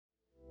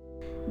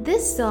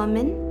This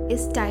sermon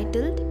is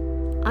titled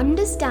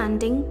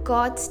Understanding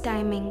God's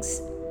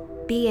Timings.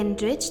 Be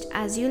enriched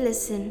as you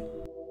listen.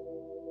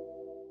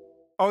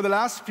 Over the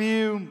last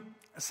few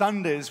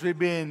Sundays, we've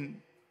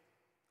been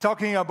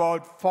talking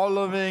about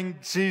following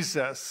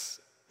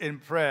Jesus in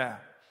prayer.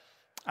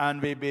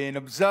 And we've been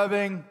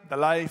observing the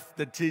life,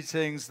 the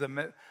teachings,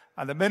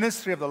 and the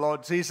ministry of the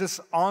Lord Jesus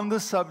on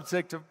the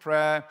subject of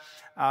prayer.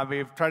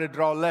 We've tried to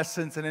draw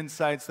lessons and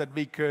insights that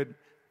we could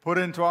put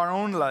into our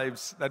own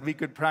lives, that we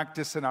could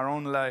practice in our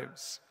own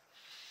lives.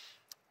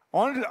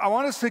 I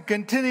want us to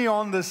continue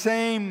on the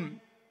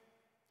same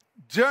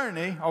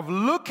journey of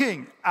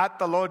looking at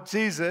the Lord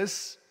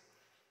Jesus,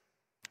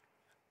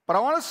 but I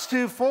want us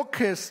to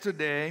focus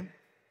today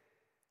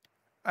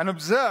and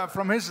observe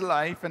from his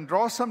life and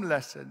draw some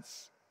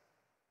lessons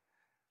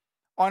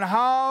on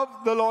how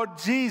the Lord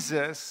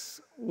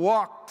Jesus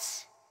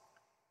walked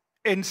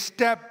in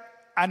step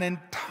and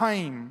in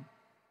time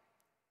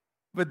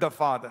with the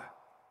Father.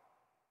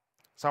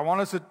 So I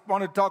want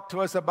to talk to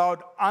us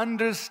about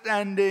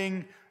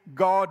understanding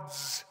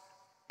God's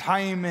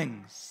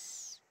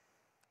timings.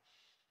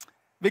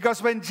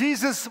 Because when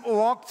Jesus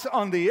walked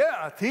on the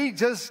earth, he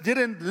just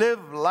didn't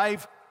live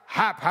life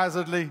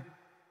haphazardly.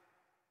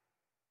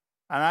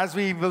 And as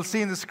we will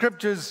see in the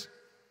scriptures,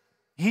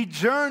 he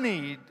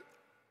journeyed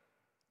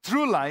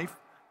through life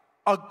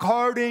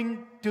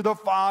according to the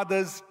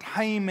Father's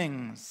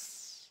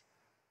timings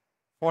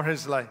for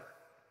his life.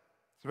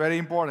 It's very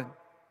important.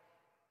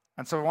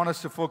 And so I want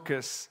us to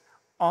focus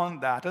on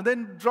that and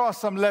then draw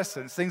some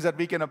lessons, things that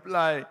we can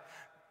apply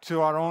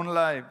to our own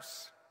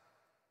lives.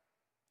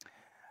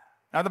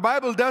 Now, the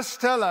Bible does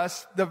tell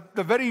us the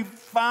very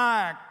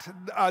fact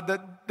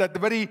that the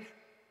very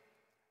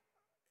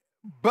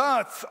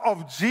birth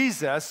of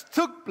Jesus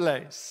took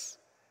place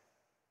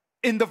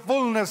in the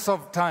fullness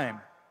of time.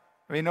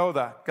 We know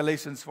that,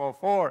 Galatians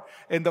 4:4.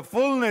 In the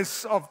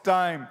fullness of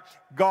time,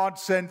 God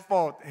sent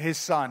forth his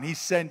Son. He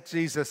sent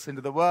Jesus into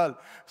the world.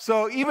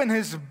 So even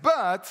his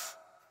birth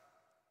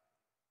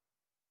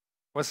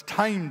was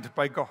timed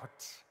by God.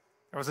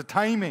 There was a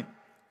timing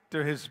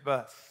to his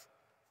birth.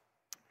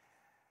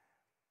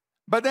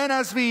 But then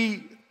as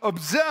we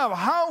observe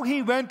how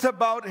he went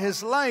about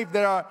his life,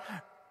 there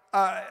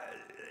are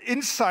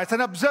insights,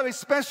 and observe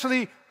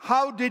especially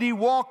how did he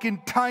walk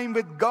in time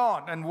with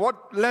God and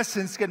what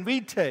lessons can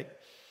we take.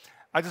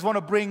 I just want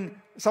to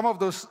bring some of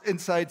those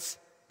insights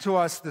to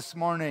us this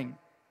morning.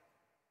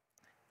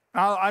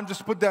 I'm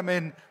just put them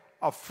in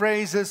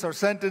phrases or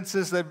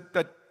sentences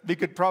that we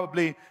could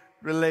probably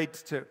relate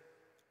to.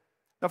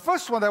 The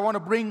first one I want to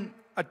bring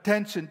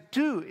attention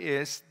to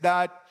is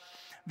that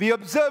we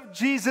observe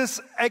Jesus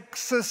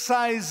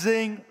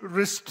exercising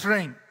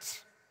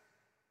restraint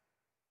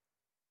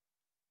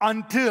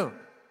until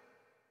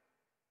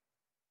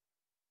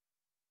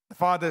the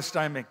Father's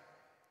timing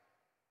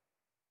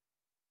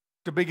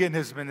to begin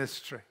his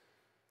ministry.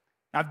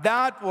 Now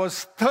that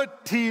was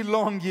 30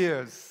 long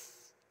years.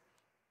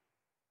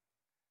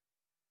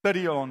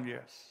 30 long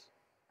years.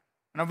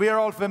 Now we are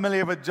all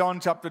familiar with John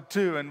chapter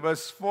 2 and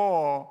verse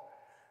 4,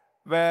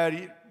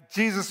 where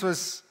Jesus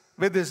was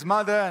with his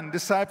mother and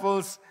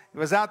disciples. He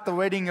was at the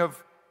wedding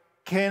of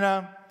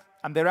Cana,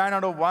 and they ran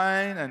out of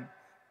wine, and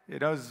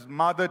his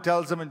mother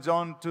tells him in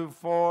John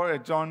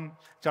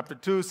chapter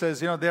 2 says,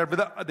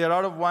 they're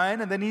out of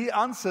wine. And then he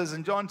answers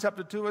in John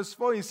chapter 2 verse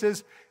 4, he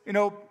says,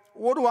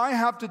 what do I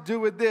have to do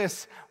with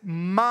this?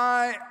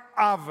 My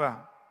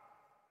hour,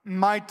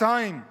 my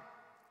time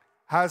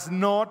has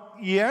not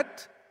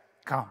yet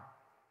come.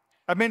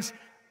 That means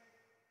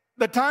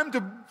the time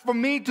for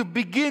me to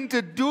begin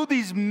to do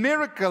these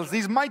miracles,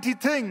 these mighty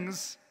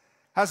things,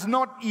 has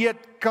not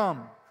yet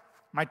come.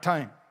 My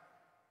time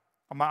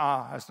or my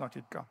hour has not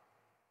yet come.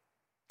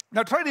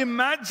 Now try to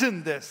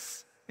imagine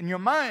this in your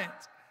mind.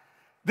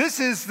 This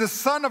is the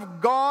Son of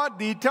God,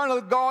 the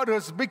eternal God who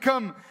has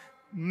become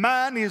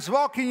man. He's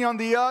walking on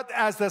the earth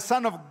as the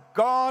Son of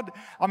God.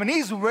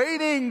 He's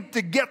waiting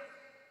to get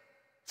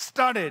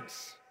started.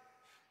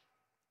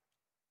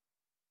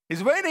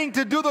 He's waiting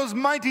to do those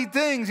mighty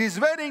things. He's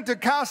waiting to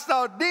cast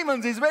out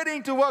demons. He's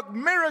waiting to work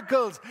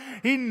miracles.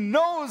 He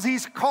knows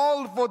he's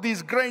called for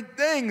these great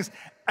things.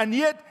 And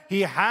yet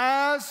he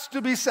has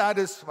to be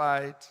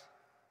satisfied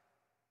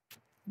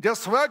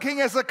just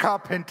working as a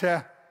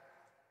carpenter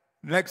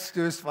next to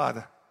his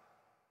Father.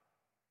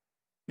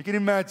 You can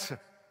imagine.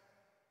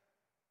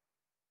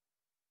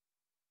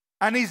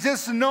 And he's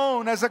just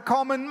known as a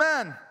common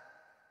man.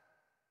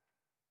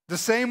 The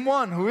same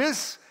one who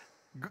is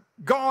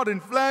God in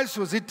flesh,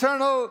 who's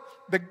eternal,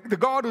 the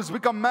God who's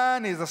become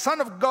man, he's the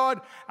Son of God,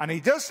 and he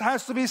just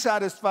has to be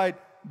satisfied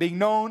being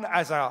known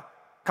as a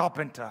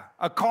carpenter,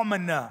 a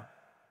commoner.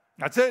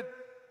 That's it.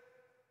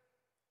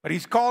 But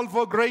he's called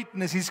for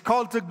greatness. He's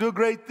called to do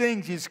great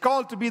things. He's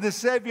called to be the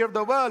Savior of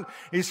the world.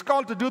 He's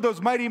called to do those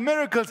mighty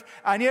miracles.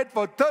 And yet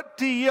for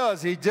 30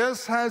 years, he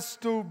just has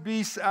to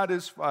be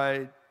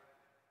satisfied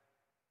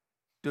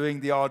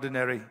doing the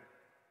ordinary.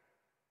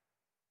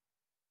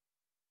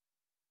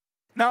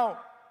 Now,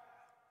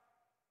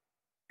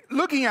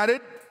 looking at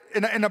it,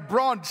 in a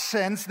broad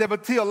sense, there were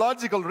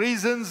theological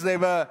reasons,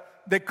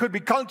 there could be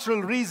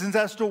cultural reasons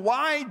as to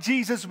why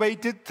Jesus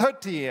waited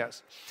 30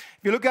 years.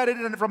 If you look at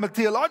it from a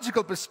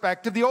theological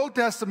perspective, the Old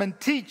Testament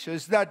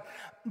teaches that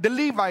the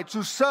Levites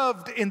who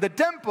served in the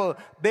temple,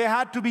 they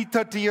had to be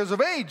 30 years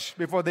of age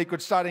before they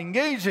could start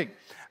engaging.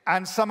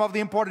 And some of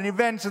the important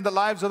events in the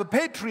lives of the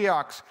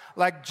patriarchs,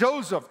 like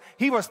Joseph,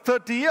 he was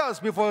 30 years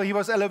before he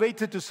was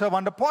elevated to serve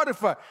under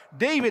Potiphar.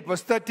 David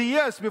was 30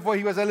 years before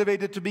he was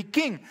elevated to be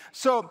king.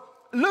 So,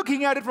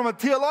 looking at it from a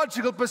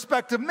theological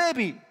perspective,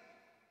 maybe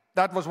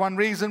that was one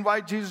reason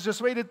why Jesus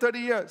just waited 30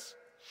 years.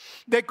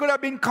 There could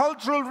have been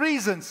cultural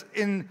reasons.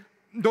 In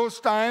those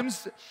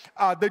times,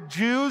 the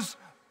Jews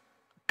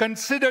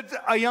considered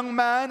a young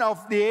man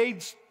of the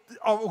age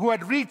who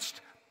had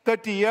reached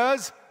 30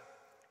 years,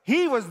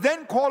 he was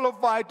then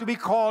qualified to be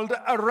called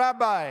a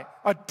rabbi,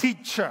 a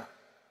teacher.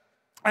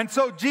 And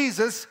so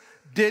Jesus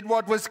did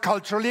what was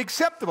culturally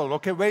acceptable.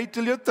 Okay, wait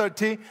till you're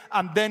 30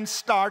 and then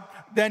start.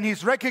 Then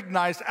he's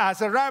recognized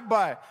as a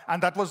rabbi.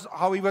 And that was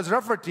how he was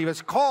referred to. He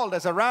was called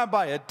as a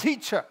rabbi, a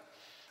teacher.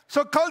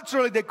 So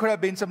culturally, there could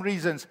have been some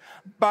reasons.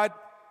 But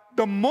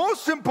the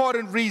most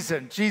important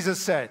reason, Jesus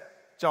said,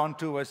 John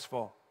 2 verse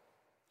 4,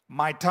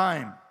 my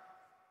time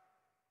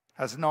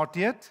has not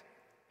yet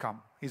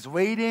come. He's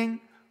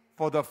waiting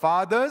for the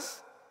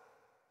Father's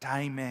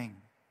timing.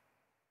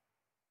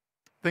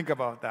 Think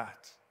about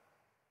that.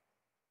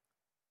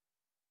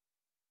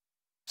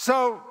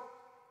 So,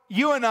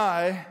 you and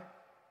I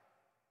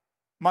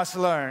must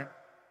learn.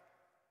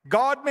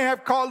 God may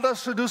have called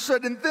us to do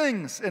certain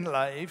things in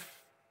life,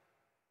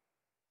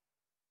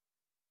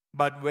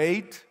 but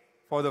wait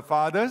for the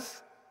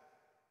Father's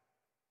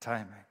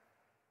timing.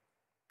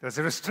 There's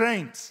a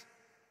restraint.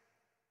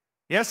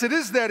 Yes, it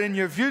is there in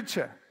your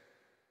future,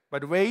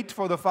 but wait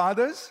for the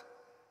Father's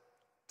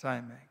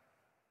timing.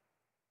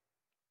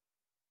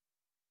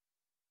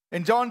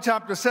 In John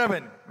chapter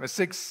 7, verse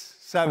 6,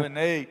 7,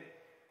 8,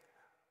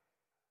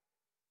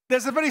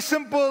 there's a very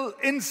simple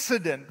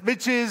incident,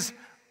 which is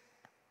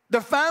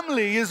the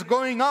family is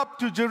going up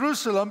to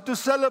Jerusalem to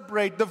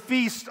celebrate the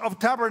Feast of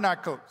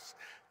Tabernacles.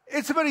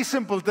 It's a very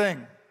simple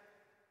thing.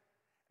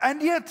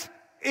 And yet,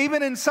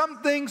 even in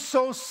something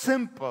so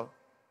simple,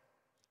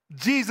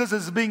 Jesus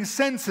is being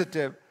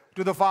sensitive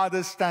to the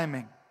Father's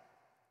timing.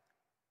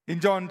 In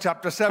John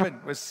chapter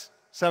 7, verse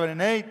 7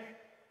 and 8,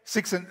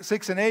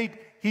 6 and 8,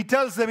 he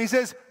tells them, he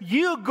says,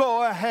 you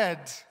go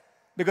ahead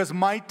because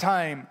my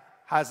time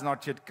has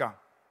not yet come.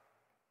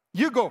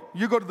 You go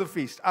to the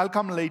feast. I'll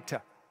come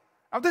later.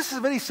 Now, this is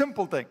a very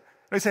simple thing.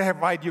 They say, hey,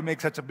 why do you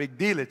make such a big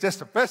deal? It's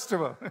just a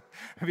festival.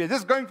 We are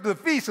just going to the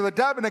feast of the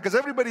tabernacles.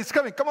 Everybody's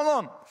coming. Come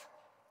along.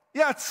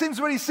 Yeah, it seems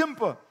very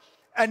simple.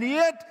 And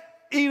yet,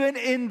 even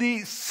in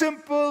the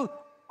simple,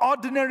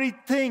 ordinary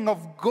thing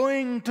of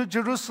going to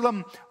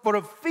Jerusalem for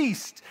a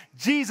feast,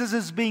 Jesus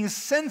is being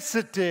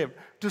sensitive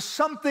to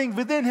something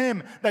within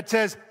him that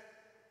says,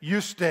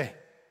 you stay.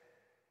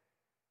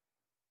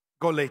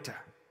 Go later.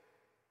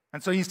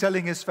 And so he's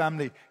telling his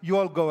family, you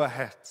all go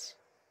ahead.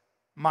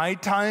 My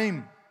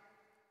time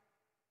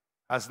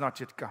has not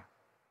yet come.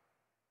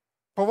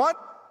 For what?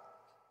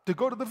 To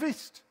go to the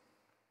feast.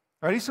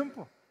 Very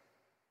simple.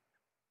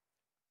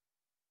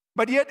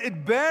 But yet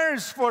it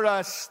bears for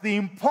us the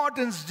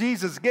importance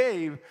Jesus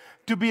gave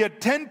to be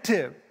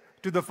attentive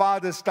to the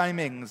Father's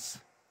timings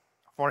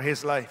for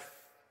his life.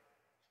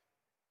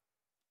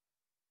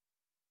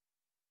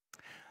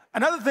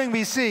 Another thing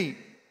we see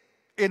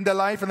in the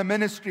life and the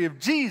ministry of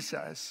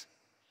Jesus,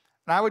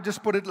 and I would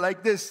just put it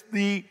like this,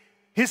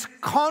 his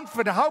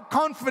confidence, how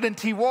confident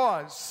he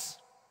was,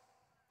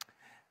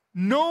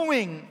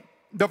 knowing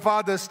the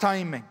Father's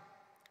timing,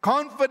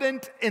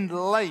 confident in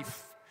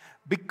life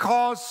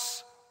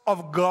because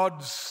of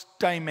God's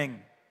timing.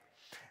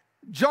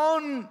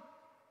 John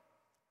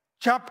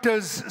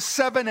chapters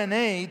 7 and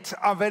 8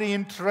 are very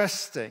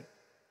interesting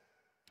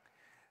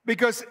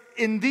because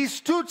in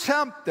these two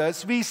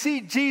chapters we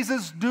see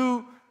Jesus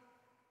do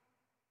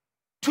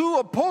two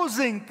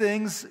opposing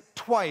things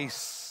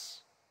twice.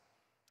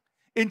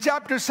 In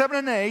chapter 7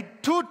 and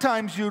 8, 2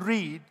 times you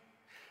read,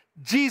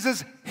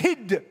 Jesus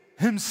hid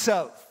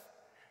himself.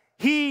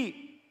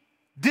 He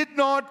did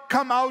not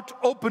come out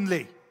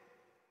openly.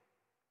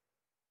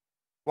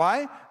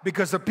 Why?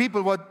 Because the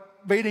people were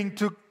waiting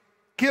to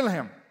kill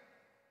him.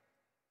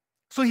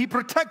 So he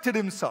protected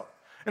himself.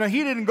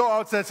 He didn't go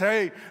out and say,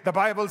 hey, the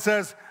Bible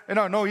says,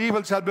 no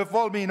evil shall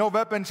befall me, no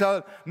weapon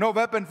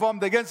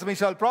formed against me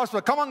shall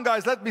prosper. Come on,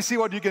 guys, let me see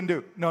what you can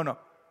do. No.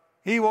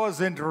 He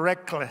wasn't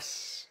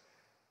reckless.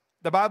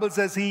 The Bible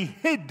says he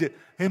hid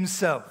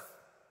himself.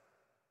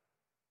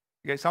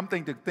 Okay,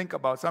 something to think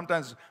about.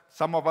 Sometimes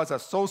some of us are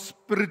so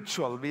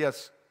spiritual, we are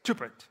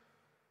stupid.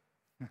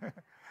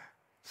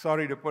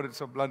 Sorry to put it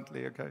so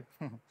bluntly, okay?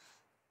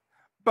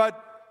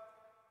 But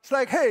it's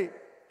like, hey,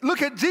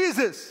 look at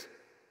Jesus.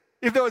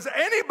 If there was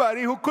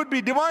anybody who could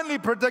be divinely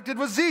protected, it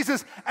was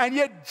Jesus. And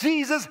yet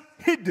Jesus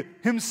hid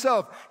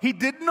himself. He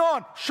did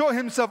not show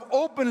himself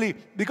openly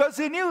because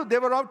he knew they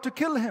were out to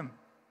kill him.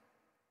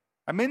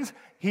 That means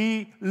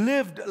he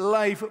lived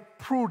life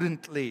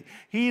prudently.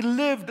 He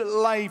lived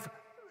life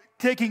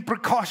taking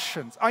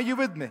precautions. Are you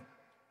with me?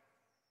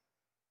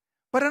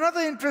 But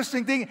another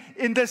interesting thing,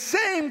 in the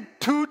same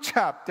 2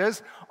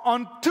 chapters,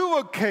 on 2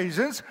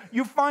 occasions,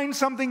 you find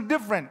something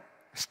different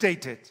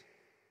stated.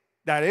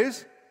 That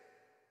is,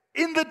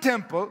 in the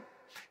temple,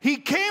 he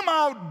came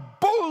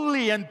out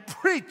boldly and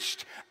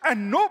preached,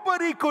 and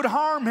nobody could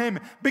harm him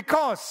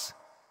because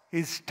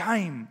his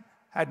time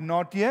had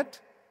not yet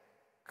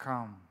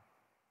come.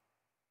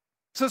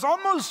 So it's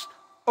almost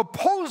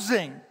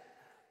opposing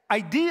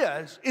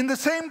ideas in the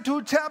same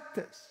 2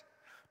 chapters.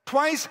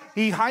 Twice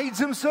he hides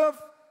himself,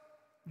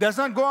 does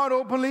not go out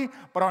openly,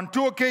 but on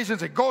 2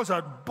 occasions he goes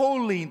out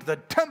boldly into the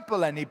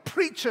temple and he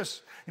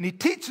preaches and he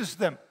teaches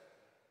them.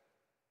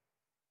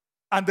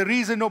 And the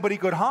reason nobody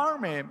could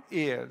harm him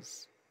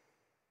is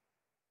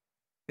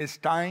his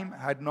time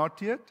had not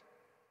yet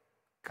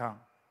come.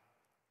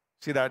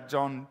 See that,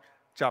 John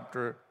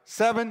chapter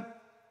 7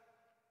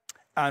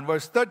 and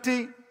verse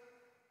 30.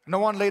 No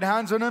one laid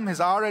hands on him.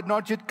 His hour had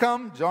not yet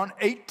come. John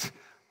 8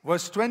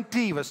 verse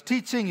 20. He was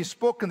teaching. He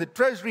spoke in the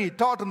treasury. He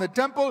taught in the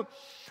temple.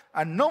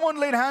 And no one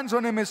laid hands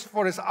on him,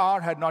 for his hour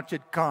had not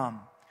yet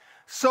come.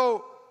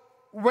 So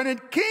when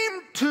it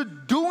came to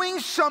doing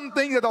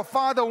something that the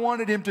Father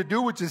wanted him to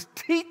do, which is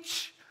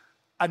teach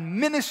and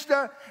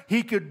minister,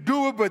 he could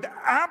do it with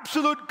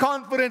absolute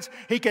confidence.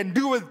 He can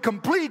do it with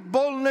complete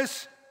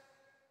boldness,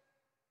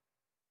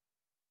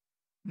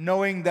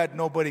 knowing that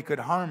nobody could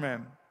harm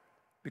him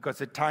because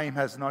the time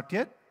has not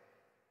yet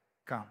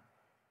come.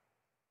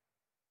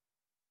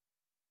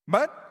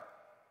 But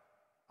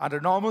under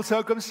normal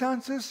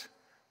circumstances,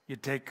 you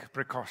take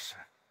precaution.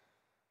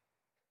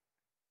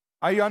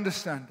 Are you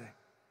understanding?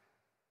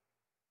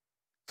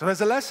 So there's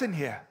a lesson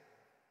here.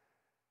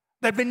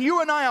 That when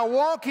you and I are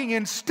walking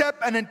in step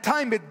and in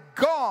time with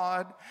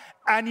God,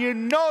 and you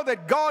know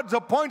that God's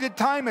appointed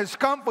time has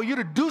come for you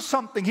to do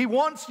something He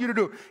wants you to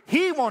do,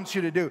 He wants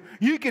you to do,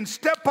 you can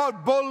step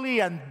out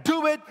boldly and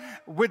do it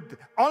with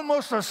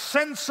almost a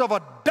sense of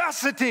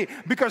audacity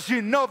because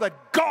you know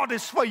that God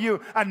is for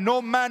you and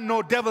no man,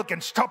 no devil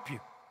can stop you.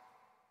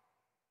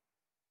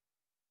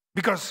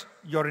 Because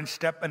you're in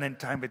step and in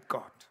time with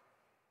God.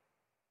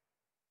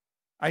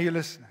 Are you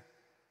listening?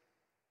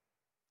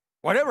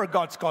 Whatever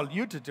God's called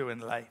you to do in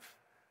life,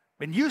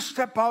 when you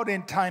step out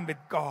in time with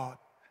God,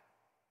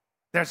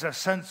 there's a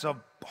sense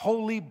of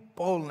holy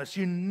boldness.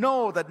 You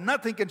know that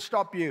nothing can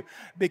stop you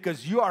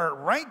because you are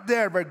right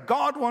there where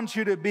God wants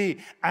you to be,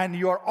 and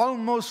you're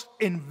almost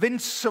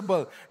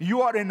invincible.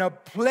 You are in a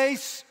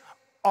place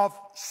of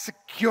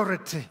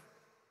security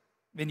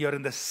when you're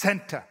in the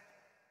center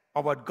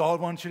of what God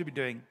wants you to be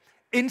doing,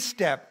 in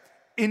step,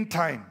 in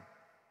time.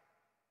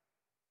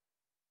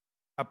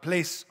 A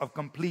place of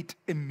complete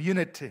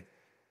immunity,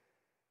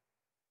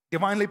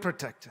 divinely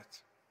protected.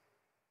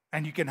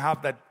 And you can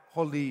have that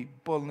holy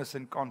boldness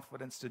and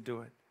confidence to do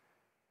it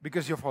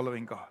because you're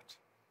following God.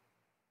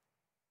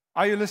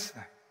 Are you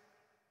listening?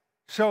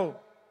 So,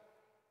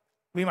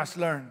 we must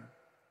learn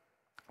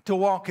to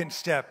walk in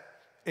step,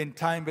 in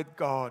time with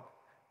God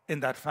in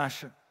that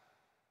fashion.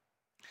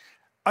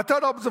 A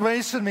third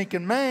observation we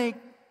can make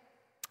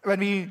when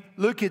we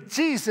look at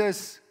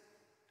Jesus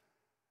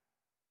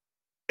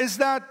is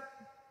that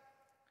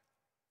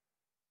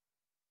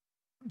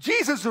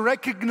Jesus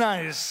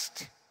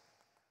recognized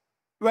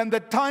when the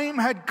time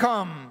had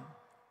come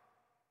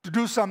to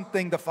do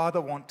something the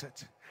Father wanted.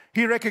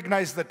 He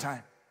recognized the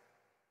time.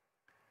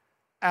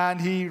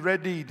 And He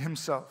readied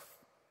Himself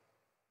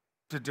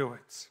to do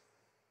it.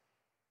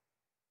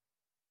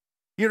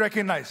 He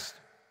recognized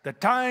the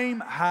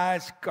time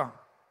has come.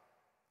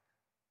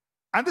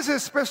 And this is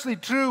especially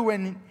true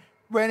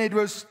when it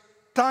was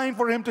time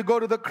for Him to go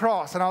to the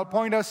cross. And I'll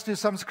point us to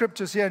some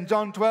scriptures here in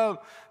John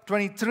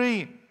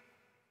 12:23.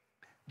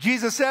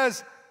 Jesus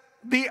says,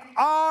 the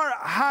hour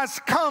has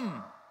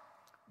come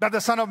that the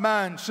Son of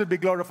Man should be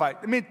glorified.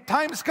 I mean,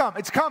 time's come.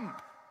 It's come.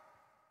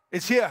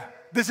 It's here.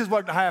 This is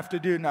what I have to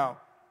do now.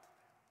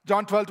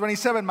 John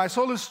 12:27, my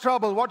soul is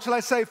troubled. What shall I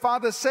say?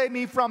 Father, save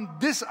me from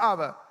this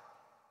hour.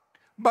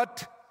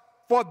 But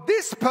for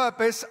this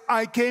purpose,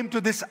 I came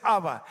to this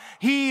hour.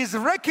 He is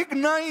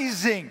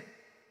recognizing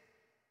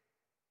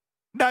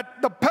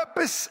that the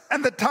purpose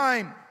and the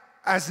time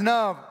has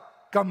now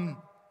come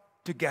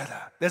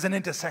together. There's an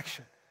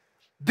intersection.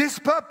 This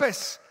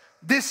purpose,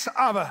 this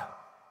hour,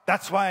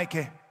 that's why I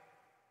came.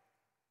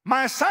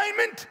 My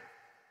assignment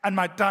and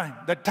my time.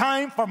 The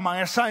time for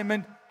my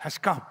assignment has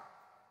come.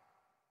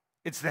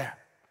 It's there.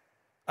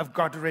 I've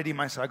got to ready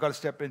myself. I've got to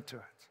step into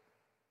it.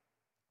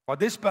 For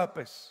this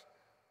purpose,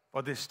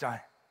 for this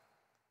time.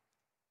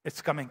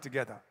 It's coming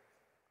together.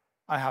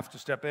 I have to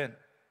step in.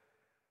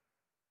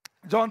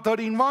 John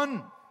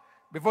 13:1,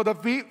 before the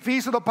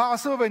feast of the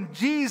Passover, and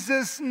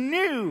Jesus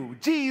knew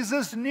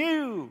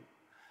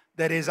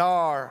that His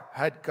hour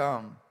had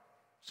come.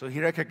 So He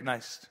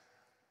recognized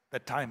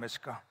that time has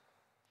come.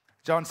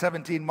 John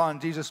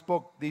 17:1, Jesus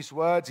spoke these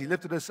words. He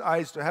lifted His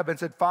eyes to heaven and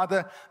said,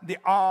 Father, the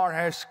hour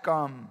has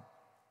come.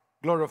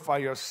 Glorify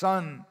your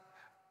Son,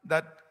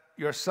 that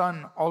your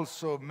Son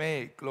also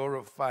may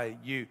glorify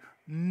you,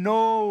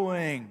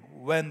 knowing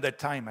when the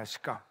time has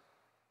come.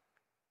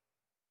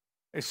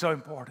 It's so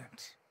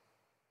important.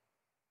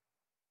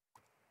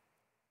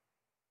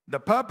 The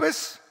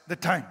purpose, the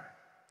time.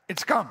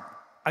 It's come.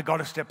 I got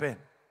to step in.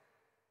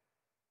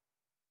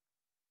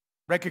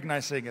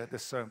 Recognizing it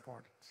is so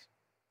important.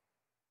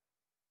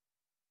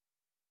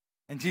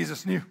 And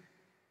Jesus knew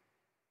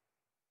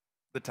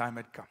the time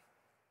had come.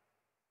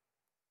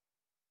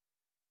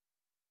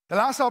 The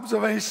last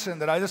observation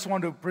that I just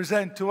want to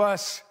present to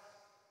us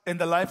in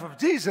the life of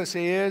Jesus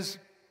is,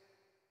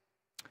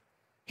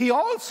 he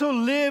also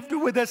lived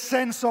with a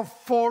sense of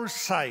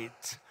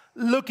foresight,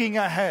 looking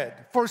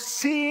ahead,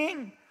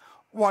 foreseeing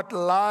what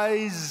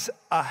lies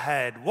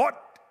ahead,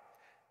 what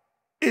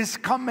is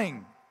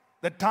coming.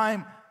 The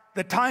time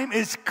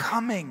is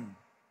coming.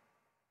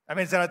 That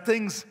means there are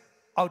things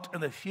out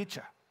in the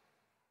future.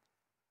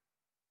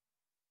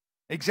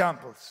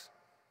 Examples.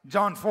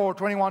 John 4,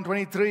 21,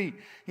 23.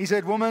 He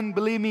said, woman,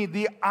 believe me,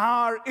 the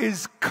hour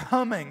is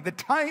coming. The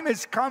time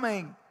is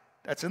coming.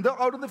 That's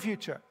out in the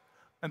future.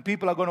 And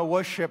people are going to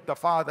worship the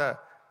Father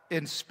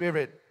in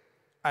spirit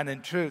and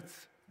in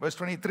truth. Verse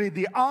 23,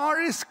 the hour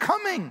is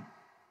coming.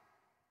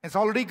 It's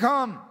already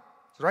come.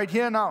 It's right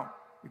here now.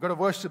 You've got to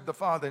worship the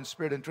Father in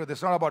spirit and truth.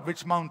 It's not about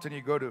which mountain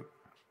you go to.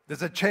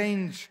 There's a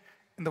change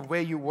in the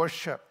way you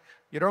worship.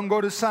 You don't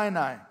go to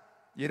Sinai.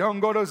 You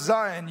don't go to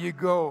Zion.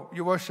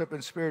 You worship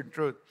in spirit and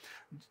truth.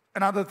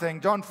 Another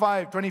thing, John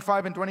 5,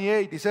 25 and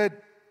 28, he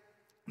said,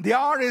 the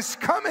hour is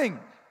coming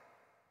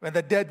when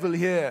the dead will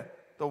hear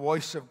the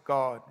voice of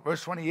God.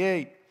 Verse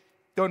 28,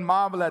 don't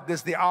marvel at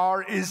this. The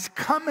hour is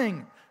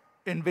coming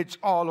in which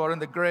all who are in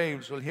the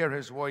graves will hear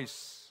his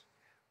voice.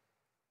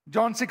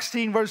 John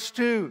 16, verse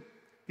 2,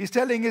 he's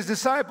telling his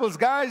disciples,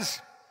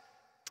 guys,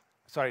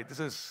 sorry, this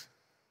is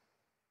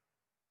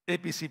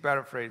APC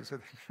paraphrase.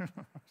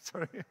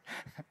 Sorry.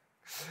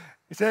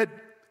 He said,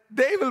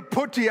 they will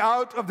put you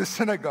out of the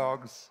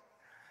synagogues.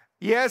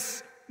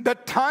 Yes, the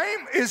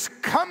time is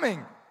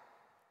coming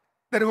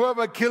that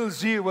whoever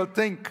kills you will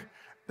think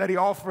that he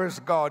offers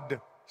God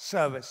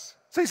service.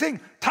 So he's saying,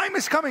 time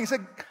is coming. He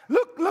said,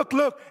 look.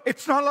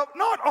 It's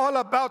not all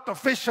about the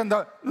fish and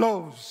the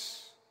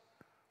loaves.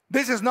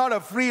 This is not a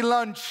free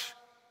lunch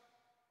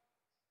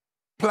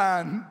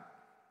plan.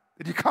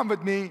 Did you come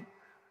with me?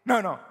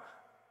 No.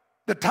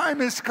 The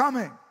time is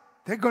coming.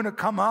 They're going to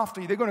come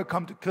after you. They're going to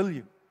come to kill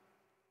you.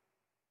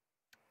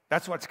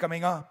 That's what's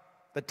coming up.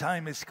 The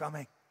time is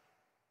coming.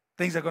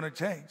 Things are going to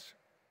change.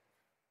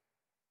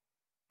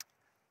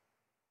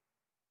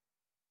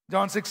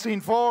 John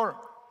 16:4.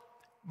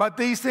 But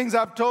these things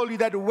I've told you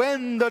that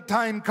when the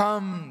time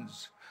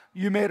comes,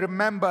 you may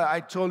remember I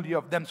told you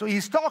of them. So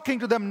he's talking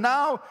to them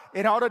now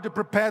in order to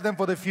prepare them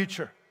for the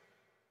future.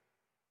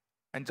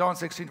 And John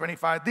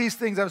 16:25. These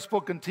things I've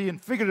spoken to you in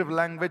figurative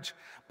language,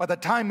 but the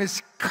time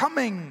is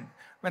coming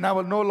when I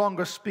will no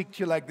longer speak to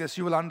you like this.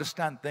 You will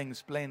understand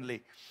things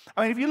plainly.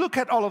 I mean, if you look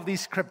at all of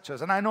these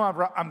scriptures, and I know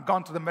I've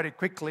gone to them very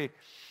quickly,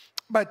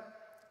 but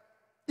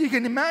you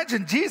can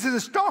imagine Jesus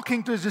is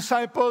talking to his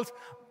disciples,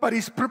 but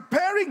he's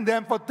preparing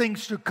them for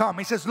things to come.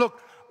 He says,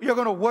 look, you're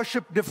going to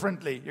worship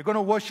differently. You're going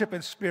to worship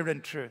in spirit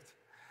and truth.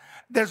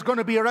 There's going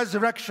to be a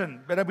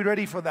resurrection. Better be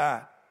ready for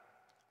that.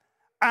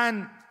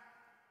 And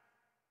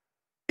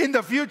in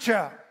the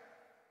future,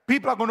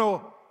 people are going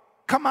to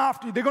come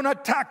after you. They're going to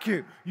attack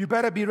you. You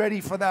better be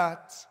ready for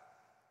that.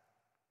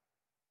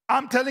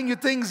 I'm telling you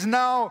things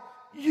now.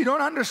 You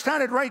don't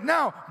understand it right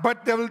now,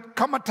 but there will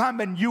come a time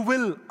when you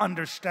will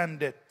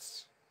understand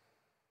it.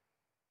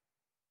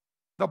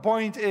 The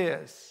point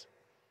is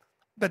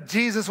that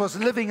Jesus was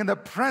living in the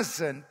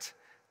present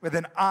with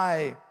an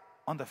eye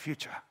on the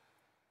future.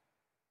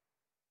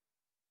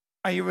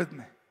 Are you with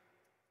me?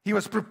 He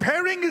was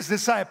preparing his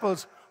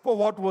disciples for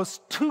what was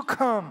to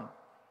come,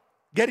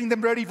 getting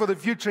them ready for the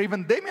future.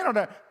 Even they may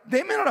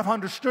not have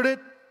understood it,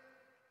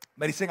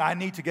 but he's saying, I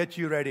need to get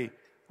you ready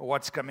for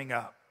what's coming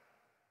up.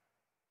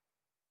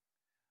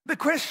 The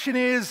question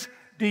is,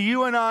 do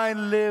you and I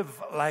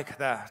live like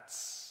that?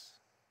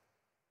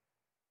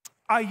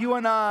 Are you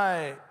and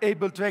I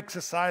able to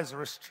exercise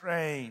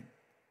restraint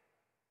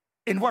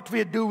in what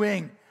we're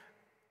doing?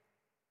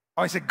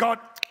 Or I say, God,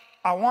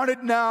 I want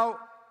it now,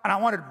 and I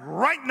want it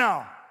right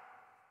now.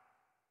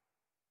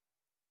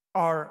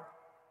 Or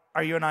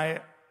are you and I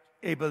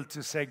able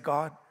to say,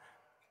 God,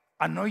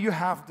 I know you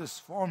have this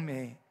for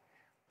me,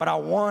 but I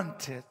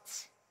want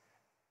it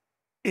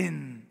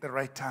in the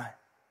right time.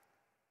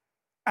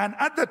 And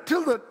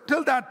till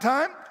that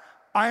time,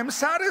 I am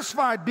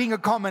satisfied being a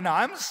commoner.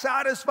 I'm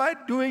satisfied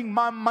doing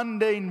my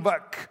mundane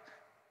work.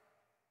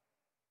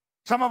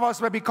 Some of us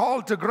may be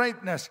called to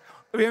greatness.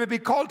 We may be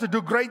called to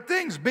do great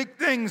things, big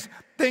things,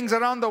 things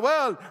around the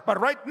world.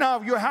 But right now,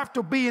 you have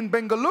to be in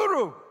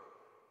Bengaluru,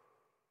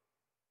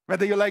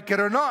 whether you like it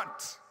or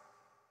not.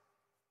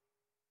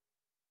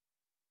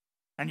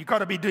 And you've got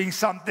to be doing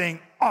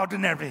something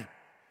ordinary,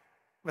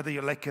 whether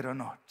you like it or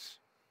not.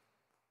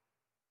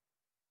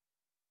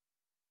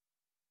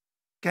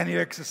 Can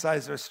you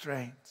exercise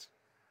restraint?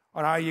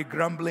 Or are you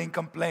grumbling,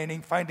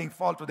 complaining, finding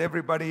fault with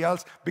everybody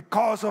else?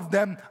 Because of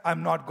them,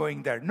 I'm not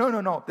going there.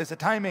 No. There's a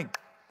timing.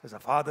 There's a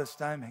Father's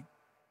timing.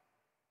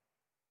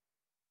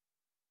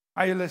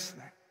 Are you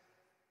listening?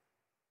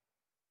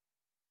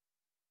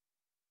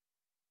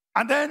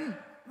 And then,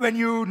 when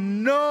you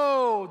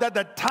know that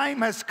the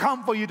time has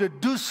come for you to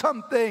do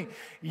something,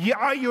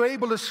 are you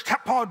able to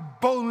step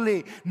out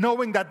boldly,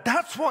 knowing that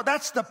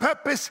that's the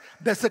purpose?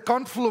 There's a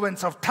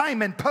confluence of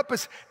time and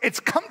purpose. It's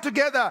come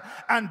together,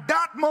 and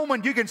that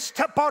moment you can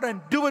step out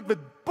and do it with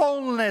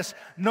boldness,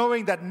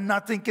 knowing that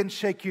nothing can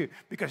shake you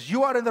because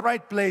you are in the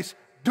right place,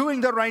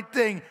 doing the right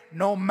thing.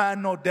 No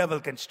man, no devil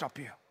can stop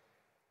you.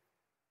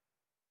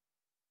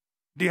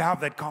 Do you have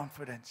that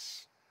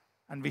confidence?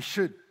 And we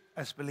should,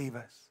 as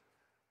believers,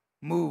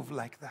 move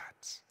like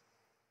that.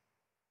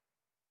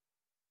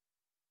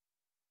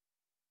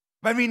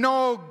 When we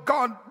know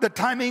God, the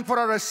timing for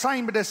our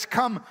assignment has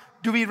come,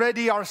 do we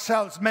ready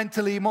ourselves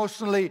mentally,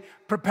 emotionally,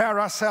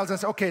 prepare ourselves and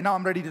say, okay, now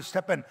I'm ready to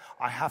step in.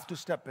 I have to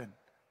step in.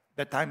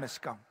 The time has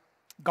come.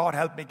 God,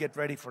 help me get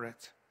ready for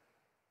it.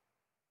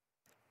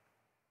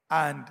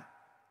 And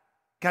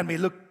can we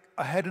look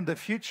ahead in the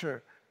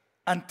future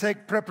and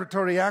take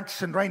preparatory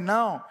action right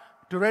now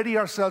to ready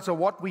ourselves for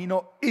what we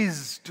know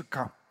is to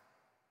come?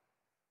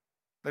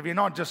 That we're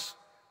not just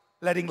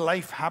letting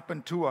life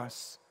happen to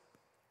us,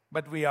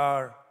 but we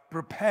are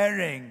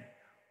preparing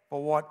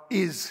for what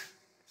is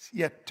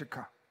yet to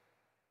come.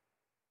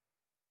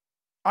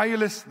 Are you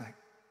listening?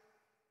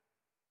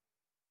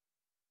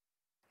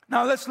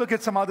 Now let's look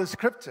at some other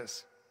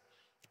scriptures.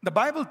 The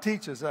Bible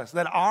teaches us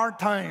that our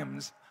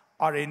times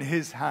are in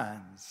His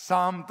hands.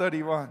 Psalm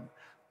 31,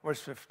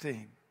 verse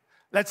 15.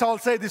 Let's all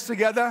say this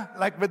together,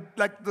 like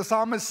the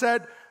psalmist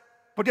said.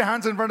 Put your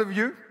hands in front of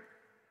you.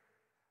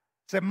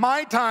 Say,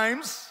 my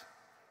times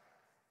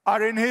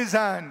are in His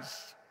hands.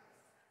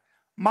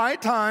 My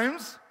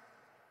times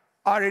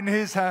are in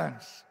His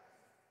hands.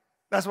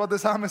 That's what the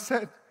psalmist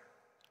said.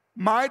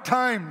 My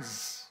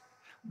times,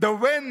 the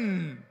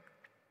when,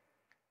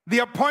 the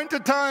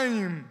appointed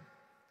time,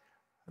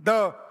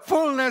 the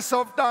fullness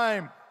of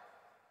time,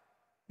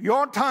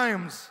 your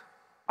times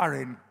are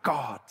in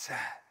God's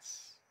hands.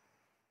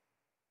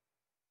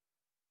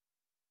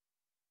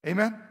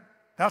 Amen?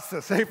 That's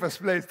the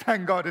safest place.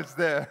 Thank God it's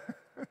there.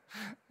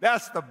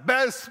 That's the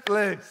best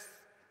place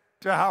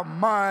to have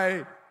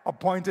my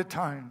appointed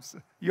times,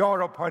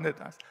 your appointed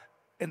times,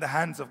 in the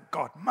hands of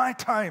God. My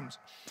times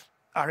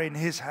are in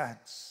His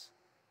hands.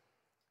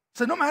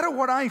 So no matter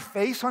what I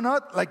face on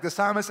earth, like the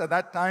psalmist at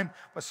that time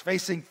was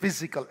facing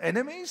physical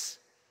enemies,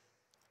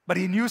 but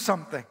he knew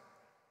something.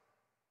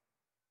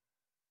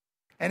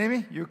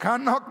 Enemy, you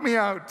can't knock me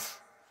out.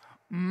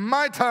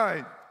 My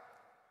time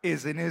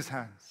is in His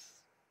hands.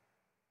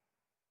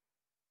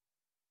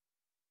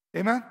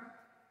 Amen?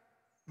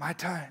 My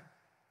time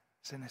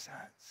is in His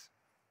hands.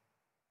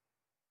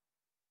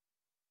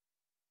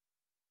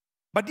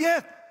 But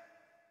yet,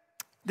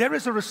 there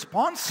is a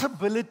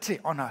responsibility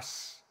on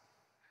us.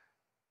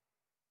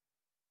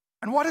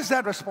 And what is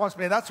that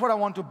responsibility? That's what I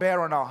want to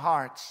bear on our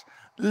hearts.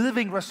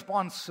 Living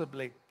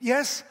responsibly.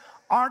 Yes,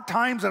 our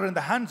times are in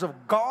the hands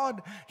of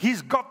God.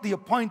 He's got the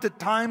appointed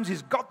times.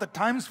 He's got the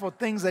times for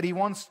things that He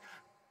wants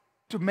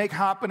to make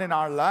happen in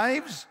our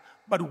lives.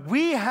 But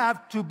we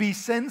have to be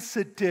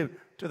sensitive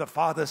to the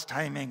Father's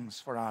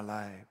timings for our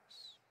lives.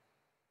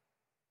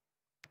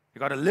 You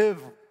got to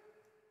live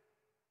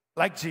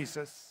like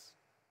Jesus,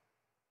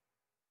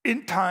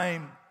 in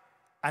time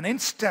and in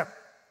step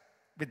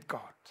with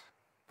God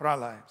for our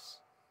lives.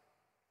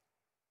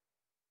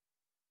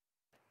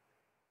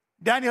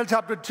 Daniel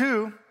chapter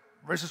 2,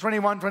 verses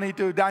 21,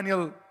 22,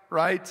 Daniel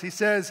writes, he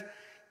says,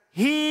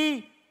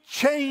 He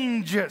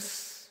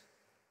changes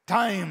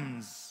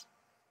times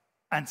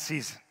and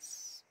seasons.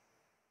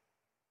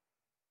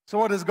 So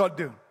what does God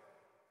do?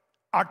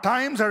 Our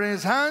times are in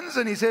His hands,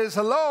 and He says,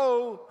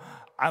 hello,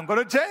 I'm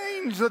going to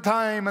change the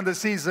time and the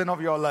season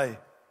of your life.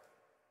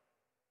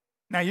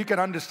 Now you can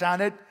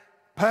understand it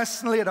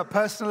personally, at a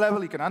personal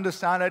level. You can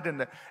understand it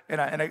in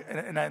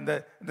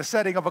the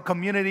setting of a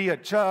community, a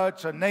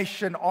church, a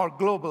nation, or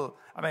global.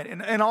 I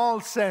mean, in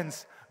all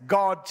sense,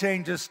 God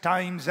changes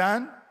times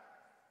and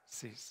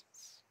seasons.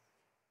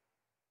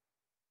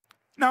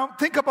 Now,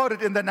 think about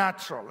it in the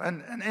natural.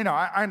 And you know,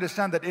 I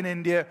understand that in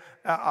India,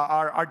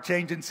 our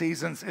change in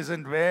seasons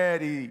isn't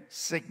very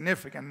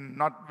significant,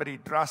 not very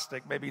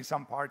drastic. Maybe in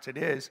some parts it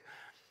is.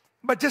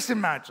 But just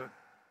imagine,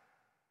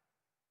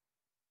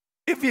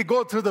 if we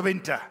go through the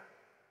winter,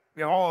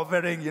 we are all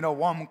wearing,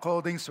 warm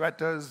clothing,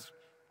 sweaters,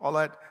 all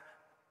that.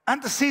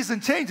 And the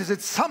season changes,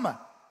 it's summer.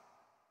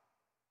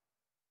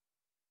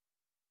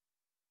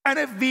 And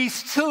if we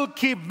still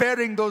keep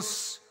wearing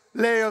those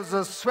layers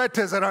of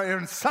sweaters that are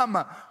in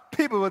summer,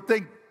 people would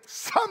think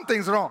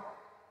something's wrong.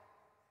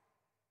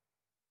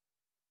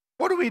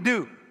 What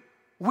do?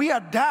 We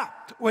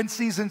adapt when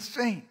seasons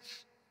change.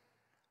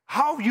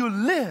 How you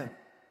live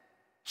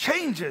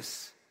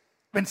changes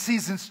when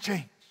seasons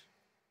change.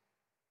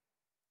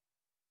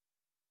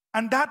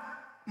 And that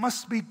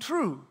must be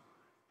true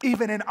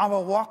even in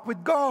our walk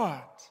with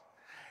God.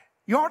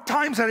 Your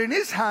times are in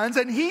his hands,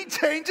 and he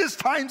changes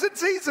times and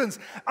seasons.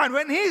 And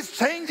when he's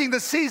changing the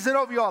season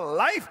of your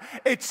life,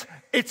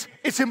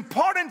 it's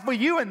important for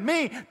you and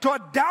me to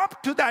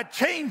adapt to that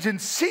change in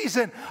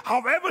season,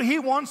 however he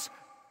wants,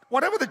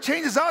 whatever the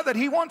changes are that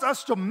he wants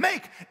us to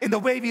make in the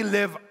way we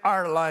live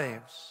our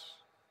lives.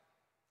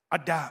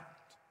 Adapt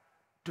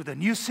to the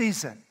new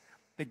season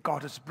that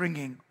God is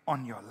bringing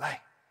on your life.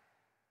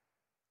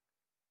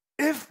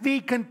 If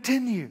we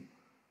continue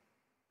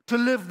to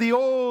live the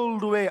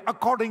old way,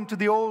 according to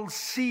the old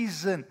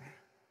season,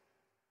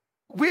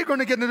 we're going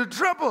to get into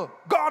trouble.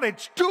 God,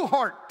 it's too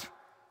hot.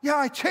 Yeah,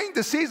 I changed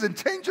the season.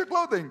 Change your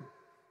clothing.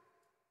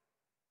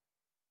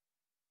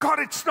 God,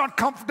 it's not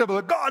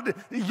comfortable. God,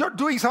 you're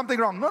doing something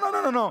wrong.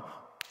 No.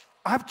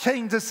 I've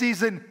changed the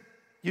season.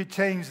 You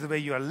changed the way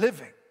you are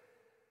living.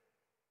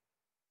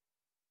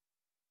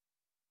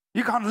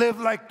 You can't live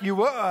like you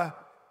were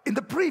in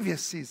the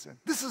previous season.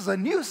 This is a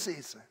new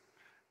season.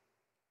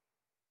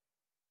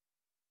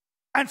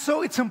 And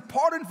so it's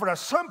important for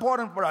us,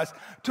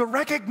 to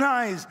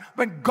recognize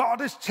when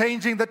God is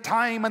changing the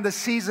time and the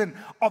season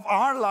of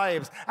our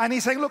lives. And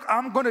he's saying, look,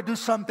 I'm going to do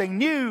something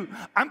new.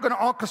 I'm going to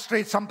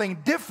orchestrate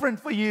something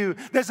different for you.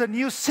 There's a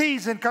new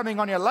season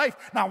coming on your life.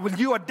 Now, will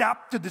you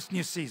adapt to this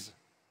new season?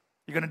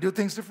 You're going to do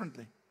things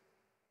differently.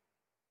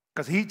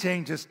 Because he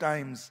changes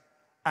times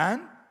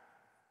and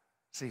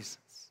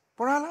seasons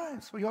for our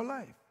lives, for your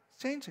life.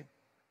 It's changing.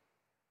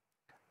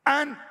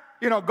 And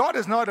God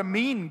is not a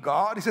mean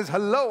God. He says,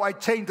 hello, I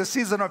changed the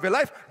season of your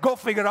life. Go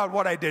figure out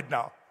what I did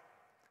now.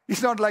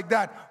 He's not like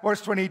that.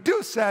 Verse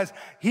 22 says,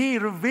 he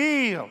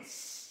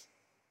reveals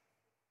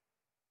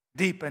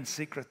deep and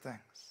secret things.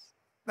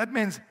 That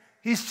means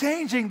he's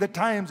changing the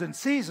times and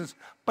seasons,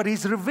 but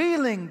he's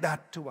revealing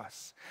that to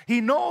us. He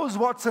knows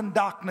what's in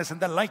darkness, and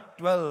the light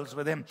dwells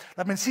with him.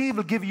 That means he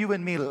will give you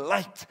and me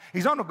light.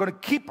 He's not going to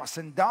keep us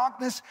in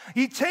darkness.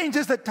 He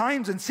changes the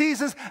times and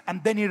seasons,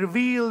 and then he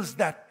reveals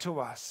that to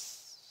us.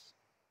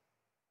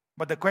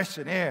 But the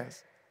question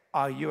is,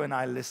 are you and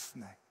I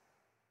listening?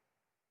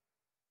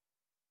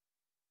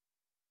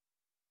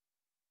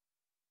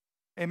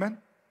 Amen?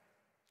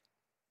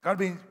 Got to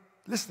be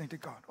listening to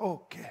God.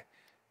 Okay.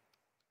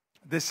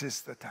 This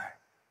is the time.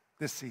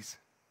 This season.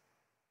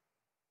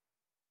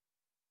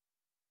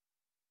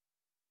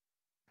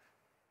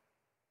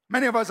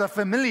 Many of us are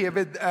familiar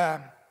with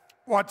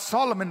what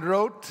Solomon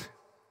wrote,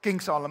 King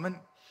Solomon,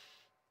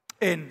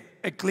 in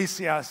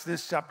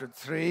Ecclesiastes chapter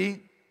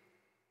 3.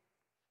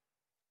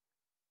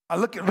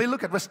 We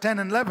look at verse 10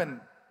 and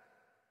 11.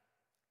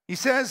 He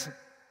says,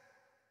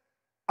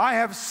 I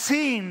have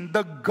seen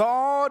the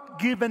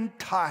God-given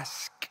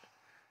task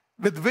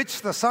with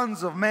which the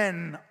sons of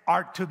men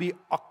are to be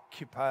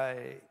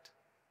occupied.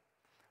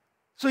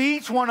 So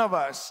each one of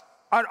us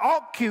are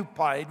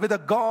occupied with a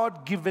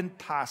God-given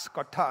task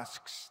or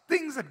tasks,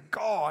 things that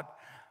God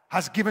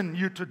has given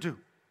you to do.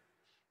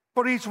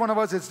 For each one of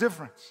us, it's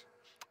different.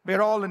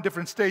 We're all in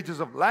different stages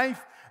of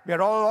life. We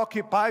are all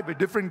occupied with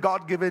different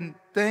God-given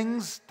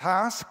things,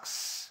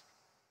 tasks.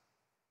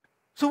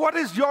 So what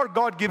is your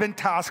God-given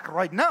task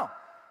right now?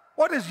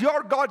 What is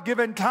your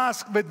God-given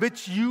task with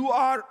which you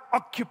are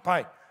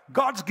occupied?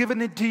 God's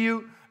given it to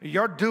you.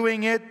 You're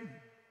doing it,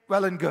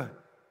 well and good.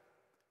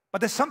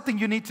 But there's something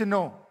you need to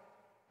know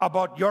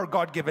about your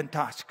God-given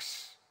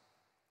tasks.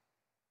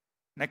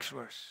 Next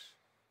verse,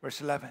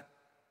 verse 11.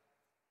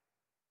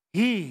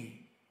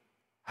 He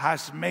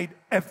has made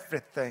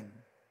everything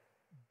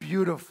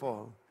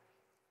beautiful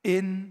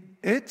in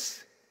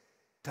its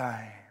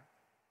time.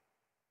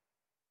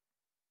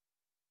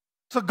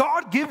 So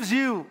God gives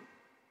you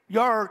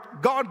your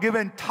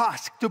God-given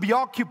task to be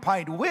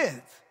occupied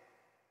with.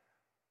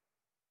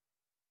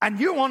 And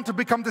you want to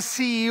become the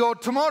CEO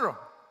tomorrow.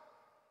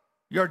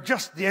 You're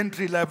just the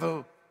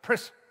entry-level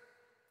person.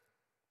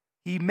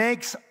 He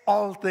makes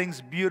all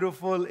things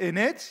beautiful in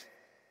it.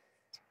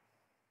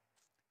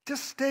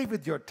 Just stay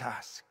with your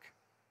task.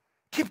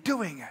 Keep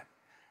doing it.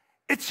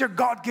 It's your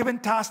God-given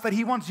task that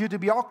he wants you to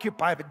be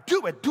occupied with.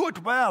 Do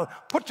it well.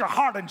 Put your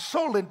heart and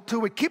soul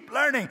into it. Keep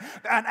learning.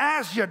 And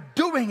as you're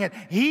doing it,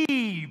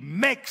 he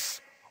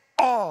makes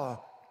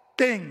all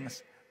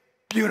things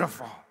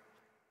beautiful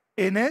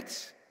in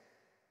its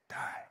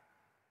time.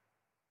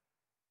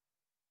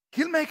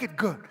 He'll make it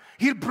good.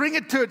 He'll bring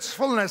it to its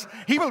fullness.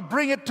 He will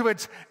bring it to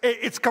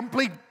its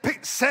complete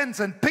sense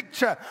and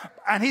picture.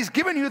 And he's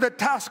given you the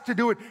task to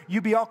do it.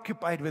 You be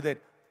occupied with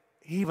it.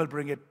 He will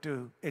bring it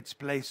to its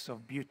place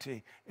of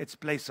beauty, its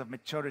place of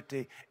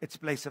maturity, its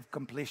place of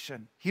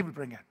completion. He will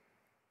bring it.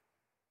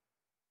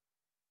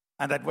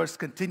 And that verse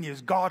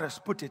continues, God has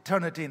put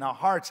eternity in our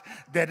hearts.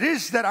 There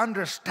is that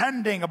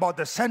understanding about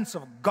the sense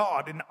of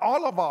God in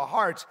all of our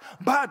hearts.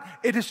 But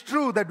it is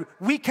true that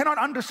we cannot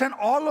understand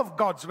all of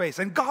God's ways.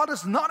 And God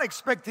is not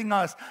expecting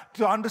us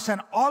to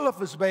understand all of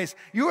his ways.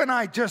 You and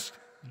I just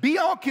be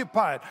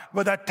occupied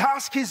with the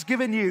task he's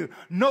given you,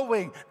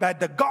 knowing that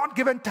the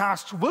God-given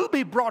task will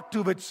be brought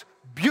to its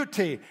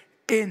beauty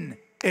in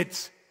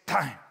its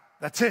time.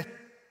 That's it.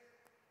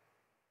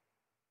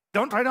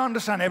 Don't try to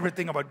understand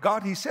everything about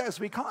God. He says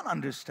we can't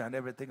understand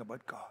everything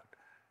about God.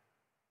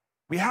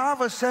 We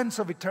have a sense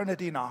of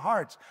eternity in our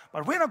hearts,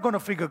 but we're not going to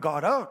figure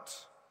God out.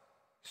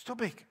 It's too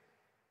big.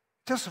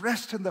 Just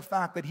rest in the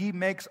fact that He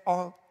makes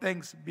all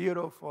things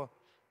beautiful.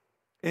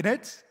 In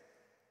it,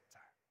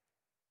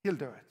 He'll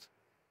do it.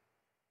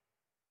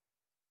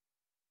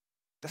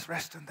 Just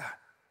rest in that.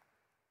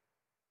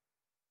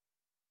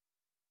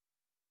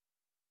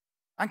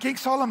 And King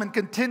Solomon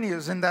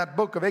continues in that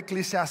book of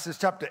Ecclesiastes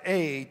chapter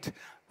 8,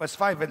 verse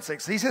 5 and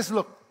 6. He says,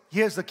 look,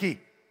 here's the key.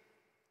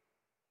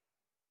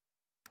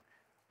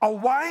 A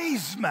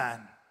wise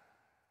man's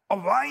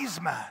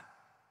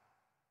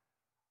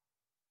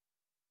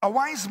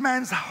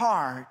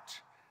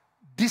heart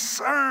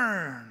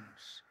discerns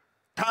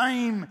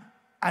time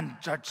and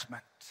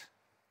judgment.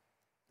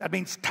 That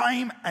means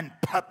time and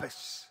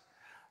purpose.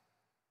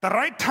 The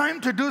right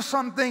time to do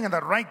something and the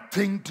right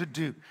thing to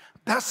do.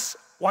 That's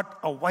what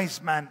a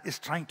wise man is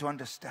trying to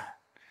understand.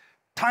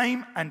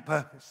 Time and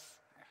purpose.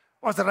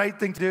 What's the right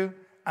thing to do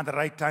and the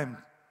right time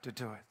to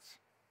do it?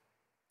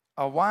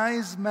 A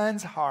wise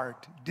man's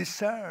heart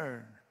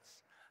discerns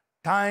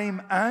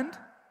time and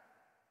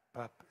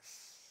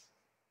purpose.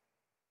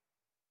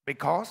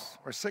 Because,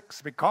 verse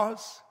 6,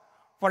 because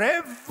for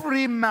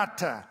every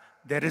matter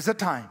there is a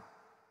time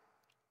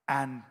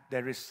and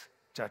there is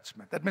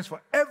judgment. That means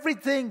for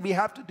everything we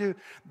have to do,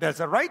 there's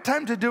a right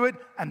time to do it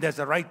and there's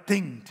a right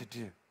thing to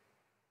do.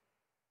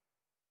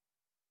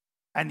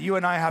 And you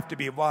and I have to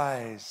be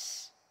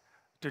wise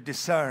to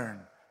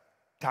discern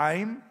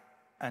time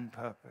and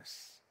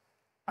purpose.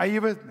 Are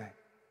you with me?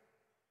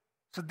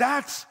 So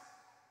that's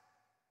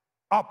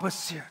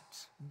opposite.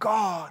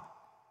 God,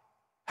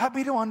 help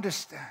me to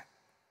understand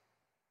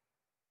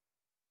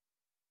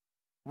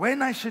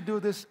when I should do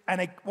this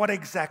and what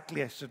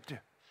exactly I should do.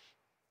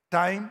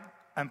 Time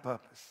and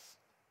purpose.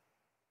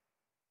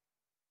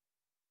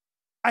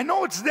 I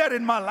know it's there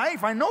in my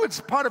life. I know it's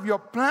part of your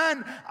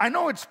plan. I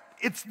know it's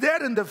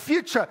there in the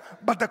future.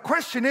 But the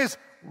question is,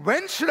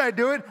 when should I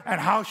do it and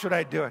how should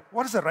I do it?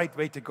 What is the right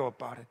way to go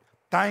about it?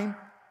 Time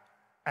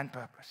and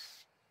purpose.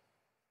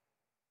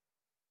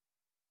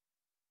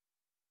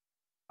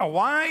 A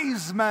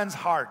wise man's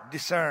heart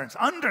discerns,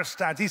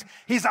 understands.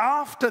 He's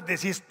after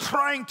this. He's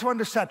trying to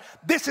understand.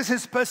 This is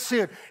his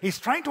pursuit. He's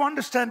trying to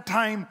understand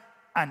time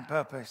and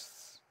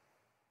purpose.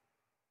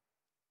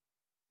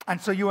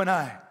 And so you and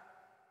I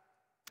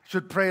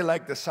should pray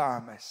like the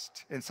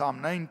psalmist in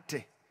Psalm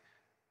 90.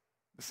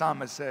 The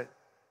psalmist said,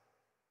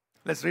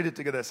 let's read it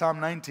together. Psalm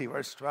 90,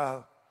 verse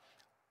 12.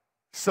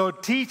 So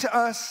teach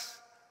us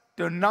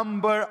to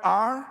number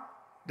our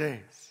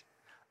days,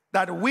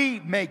 that we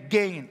may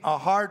gain a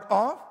heart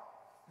of.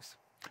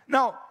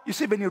 Now, you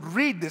see, when you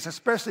read this,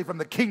 especially from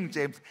the King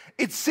James,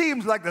 it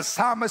seems like the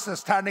psalmist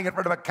is standing in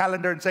front of a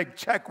calendar and saying,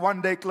 check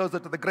one day closer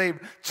to the grave,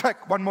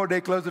 check one more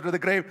day closer to the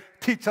grave,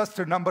 teach us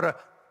to number.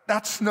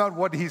 That's not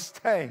what he's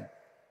saying.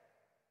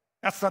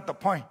 That's not the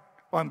point.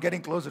 Oh, I'm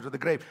getting closer to the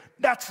grave.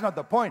 That's not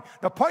the point.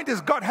 The point is,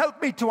 God, help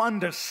me to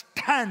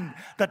understand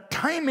the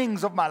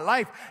timings of my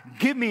life.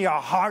 Give me a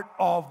heart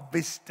of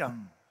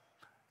wisdom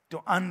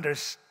to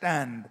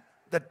understand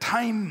the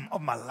time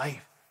of my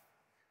life.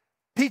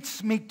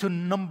 Teach me to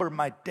number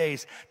my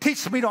days.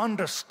 Teach me to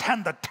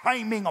understand the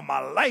timing of my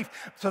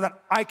life so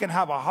that I can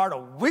have a heart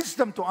of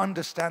wisdom to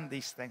understand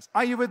these things.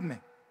 Are you with me?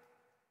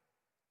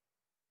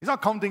 He's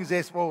not counting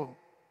days. Oh,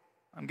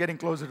 I'm getting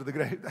closer to the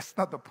grave. That's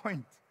not the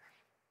point.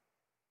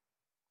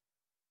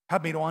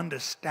 Help me to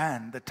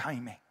understand the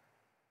timing.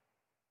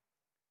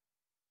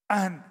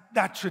 And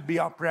that should be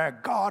our prayer.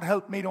 God,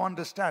 help me to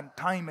understand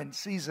time and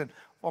season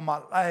for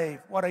my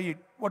life. What do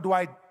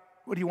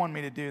you want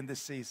me to do in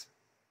this season?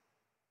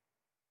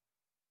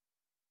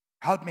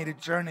 Help me to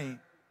journey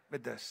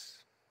with this,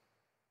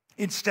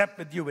 in step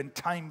with you, in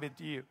time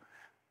with you.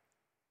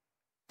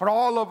 For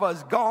all of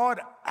us, God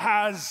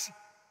has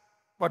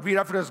what we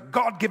refer to as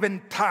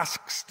God-given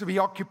tasks to be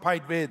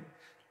occupied with.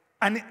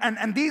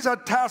 And these are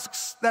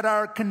tasks that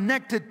are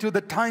connected to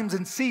the times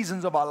and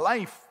seasons of our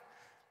life.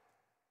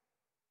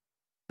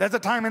 There's a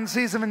time and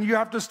season when you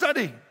have to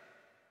study.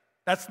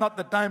 That's not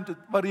the time to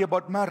worry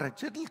about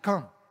marriage. It'll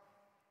come.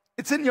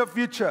 It's in your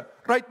future.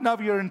 Right now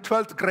you're in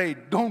 12th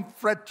grade. Don't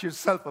fret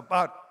yourself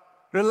about.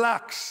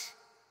 Relax.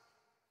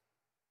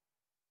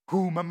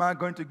 Whom am I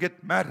going to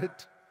get married?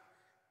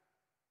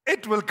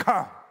 It will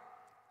come.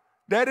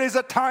 There is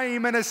a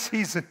time and a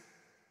season.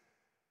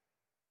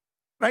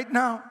 Right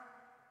now,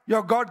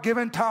 your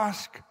God-given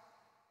task,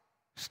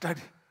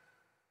 study.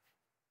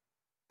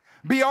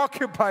 Be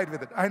occupied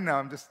with it. I know,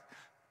 I'm just,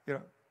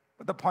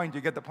 but the point, you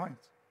get the point.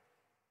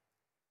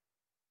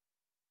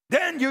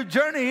 Then you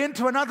journey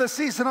into another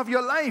season of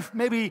your life.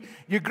 Maybe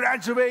you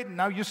graduate,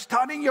 now you're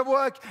starting your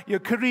work, your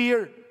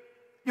career,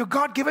 your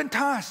God-given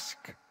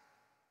task.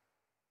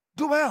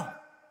 Do well.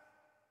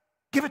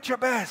 Give it your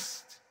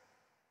best.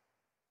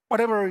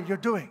 Whatever you're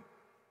doing,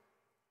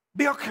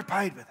 be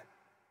occupied with it.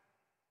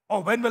 Oh,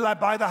 when will I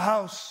buy the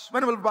house?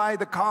 When will I buy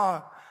the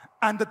car?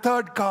 And the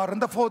third car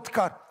and the fourth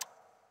car?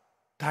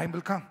 Time will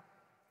come.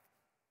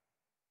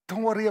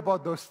 Don't worry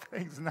about those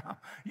things now.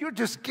 You're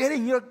just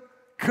getting your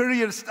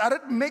career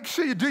started. Make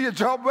sure you do your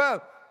job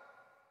well.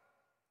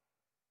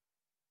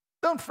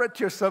 Don't fret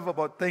yourself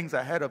about things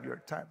ahead of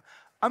your time.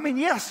 I mean,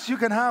 yes, you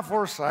can have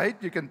foresight.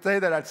 You can say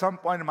that at some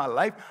point in my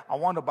life, I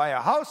want to buy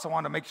a house. I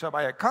want to make sure I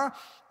buy a car.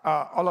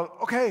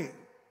 Okay.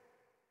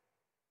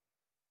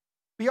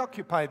 Be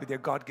occupied with your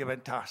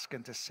God-given task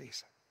in this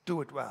season.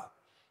 Do it well.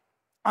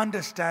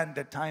 Understand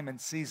the time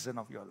and season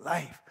of your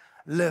life.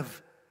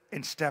 Live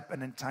in step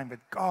and in time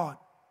with God.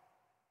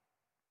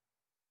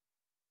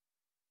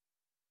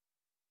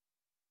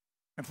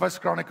 In 1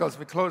 Chronicles,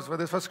 we close with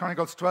this, 1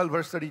 Chronicles 12,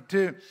 verse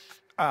 32.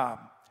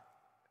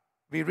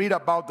 We read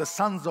about the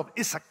sons of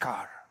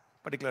Issachar,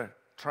 particular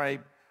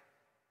tribe.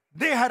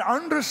 They had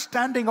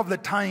understanding of the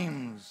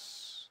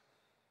times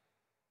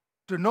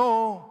to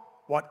know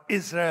what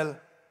Israel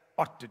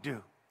ought to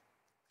do.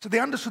 So they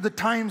understood the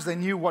times. They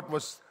knew what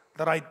was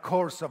the right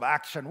course of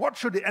action. What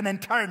should an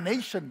entire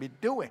nation be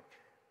doing?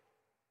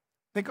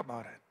 Think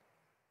about it.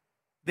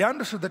 They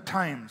understood the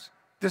times.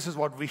 This is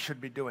what we should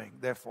be doing,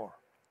 therefore.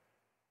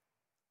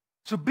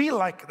 So be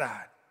like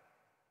that.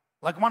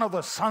 Like one of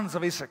the sons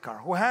of Issachar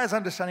who has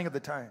understanding of the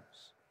times.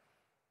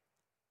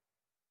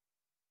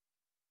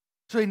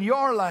 So in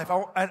your life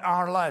and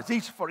our lives,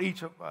 each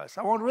of us,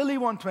 I really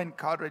want to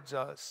encourage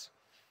us,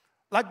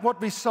 like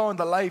what we saw in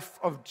the life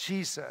of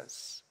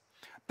Jesus,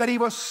 that he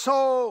was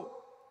so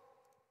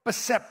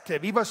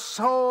perceptive, he was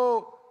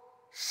so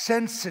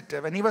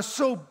sensitive, and he was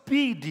so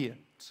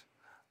obedient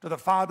to the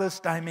Father's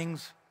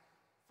timings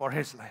for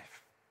his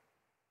life.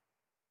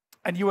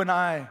 And you and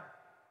I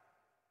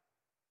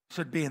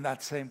should be in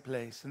that same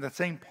place, in that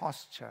same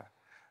posture,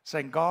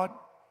 saying, God,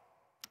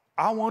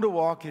 I want to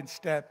walk in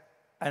step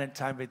and in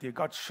time with you.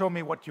 God, show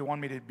me what you want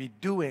me to be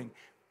doing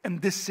in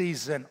this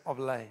season of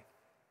life.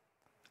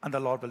 And the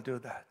Lord will do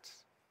that.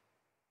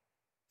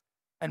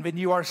 And when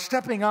you are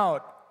stepping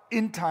out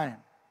in time,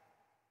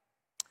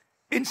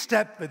 in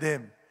step with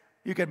him,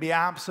 you can be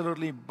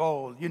absolutely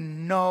bold. You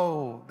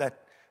know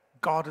that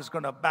God is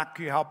going to back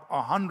you up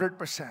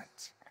 100%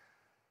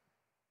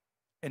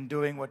 in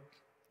doing what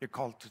you're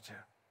called to do.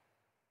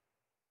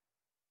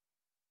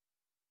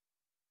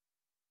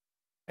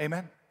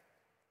 Amen.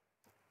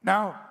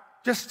 Now,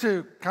 just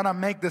to kind of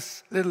make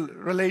this little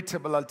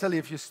relatable, I'll tell you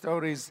a few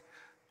stories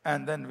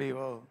and then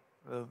we'll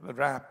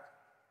wrap.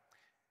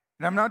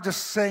 And I'm not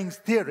just saying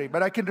theory,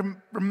 but I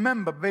can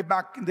remember way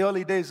back in the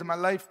early days of my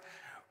life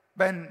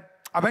when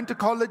I went to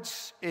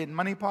college in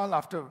Manipal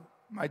after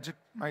my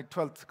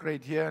 12th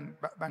grade year in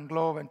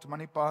Bangalore, went to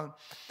Manipal.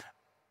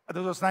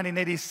 This was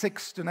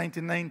 1986 to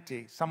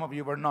 1990. Some of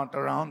you were not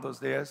around those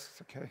days.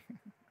 It's okay.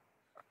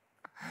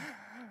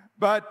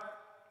 But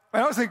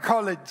when I was in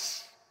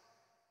college,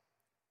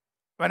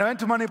 when I went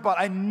to Manipal,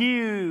 I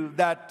knew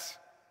that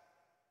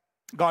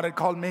God had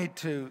called me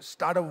to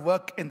start a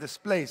work in this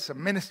place, a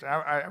ministry.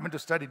 I went to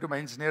study, do my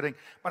engineering,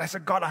 but I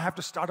said, God, I have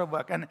to start a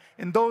work. And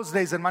in those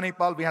days in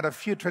Manipal, we had a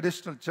few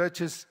traditional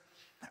churches.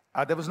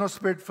 There was no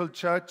spirit-filled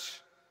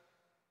church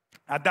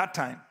at that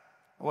time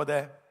over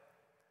there.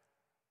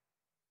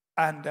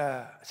 And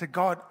I said,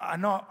 God, I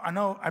know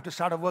I have to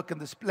start a work in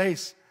this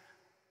place,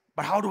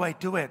 but how do I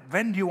do it?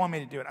 When do you want me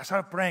to do it? I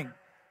started praying.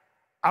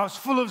 I was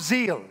full of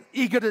zeal,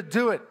 eager to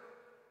do it.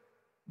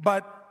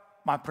 But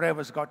my prayer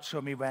was, God,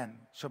 show me when,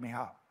 show me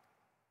how.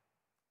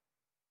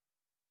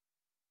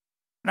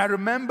 And I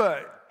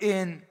remember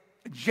in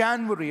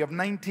January of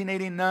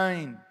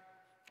 1989,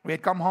 we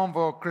had come home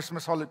for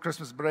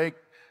Christmas break,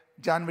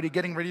 January,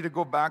 getting ready to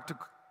go back to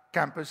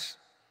campus.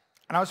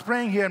 And I was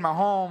praying here in my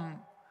home.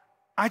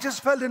 I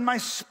just felt in my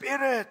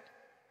spirit,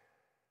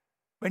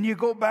 when you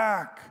go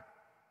back,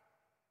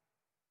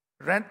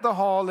 rent the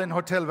hall in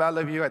Hotel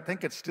Valley View, I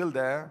think it's still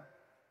there,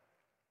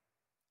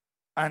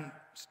 and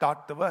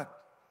start the work.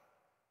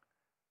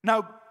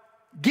 Now,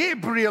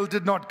 Gabriel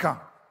did not come.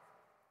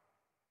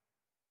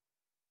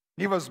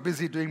 He was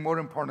busy doing more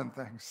important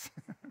things.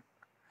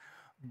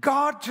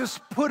 God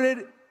just put it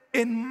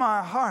in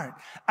my heart.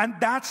 And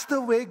that's the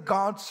way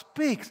God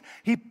speaks.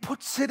 He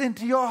puts it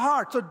into your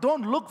heart. So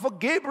don't look for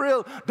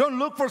Gabriel. Don't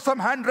look for some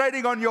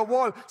handwriting on your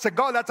wall. Say,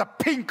 God, that's a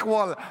pink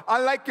wall. I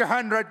like your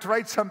handwriting.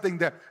 Write something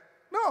there.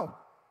 No.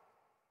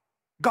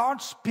 God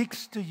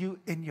speaks to you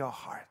in your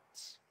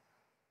hearts.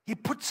 He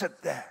puts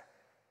it there.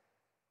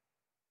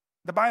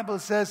 The Bible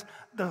says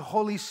the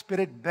Holy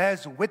Spirit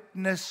bears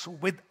witness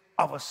with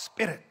our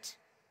spirit.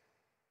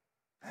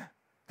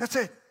 That's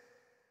it.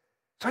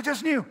 So I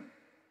just knew.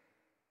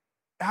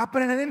 It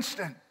happened in an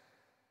instant.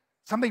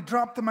 Something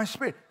dropped in my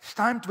spirit. It's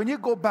time to, when you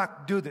go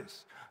back, do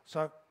this.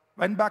 So I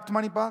went back to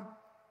Manipal,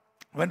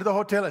 went to the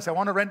hotel. I said, I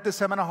want to rent this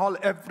seminar hall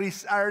every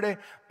Saturday.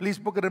 Please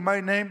book it in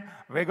my name.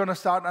 We're going to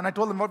start. And I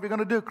told them what we're going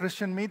to do.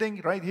 Christian meeting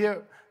right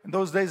here. In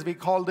those days, we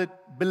called it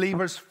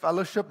Believers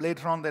Fellowship.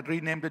 Later on, they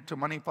renamed it to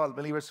Manipal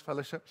Believers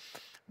Fellowship.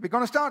 We're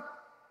going to start.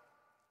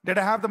 Did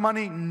I have the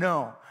money?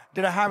 No.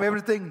 Did I have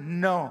everything?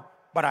 No.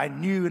 But I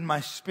knew in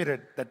my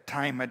spirit that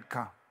time had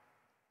come.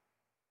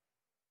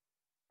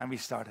 And we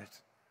started.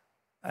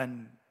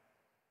 And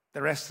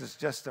the rest is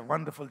just a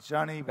wonderful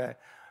journey where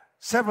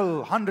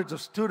several hundreds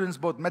of students,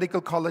 both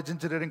medical college,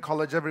 engineering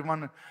college,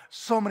 everyone,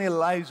 so many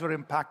lives were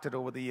impacted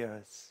over the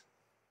years.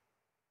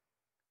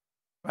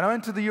 When I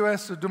went to the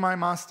US to do my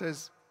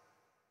master's,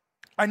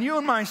 I knew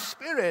in my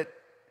spirit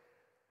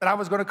that I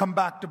was going to come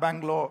back to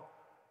Bangalore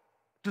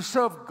to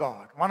serve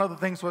God. One of the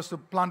things was to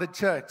plant a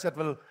church that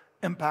will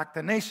impact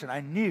the nation.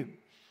 I knew.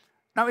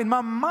 Now, in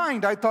my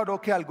mind, I thought,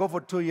 okay, I'll go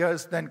for 2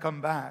 years, then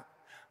come back.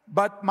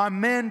 But my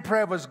main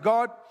prayer was,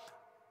 God,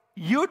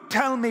 you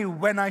tell me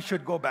when I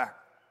should go back.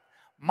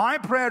 My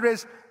prayer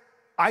is,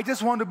 I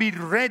just want to be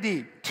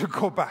ready to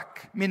go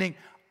back. Meaning,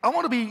 I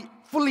want to be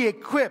fully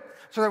equipped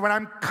so that when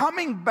I'm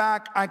coming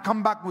back, I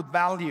come back with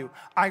value.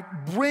 I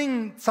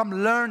bring some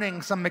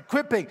learning, some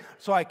equipping,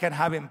 so I can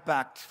have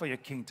impact for your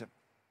kingdom.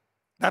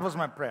 That was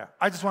my prayer.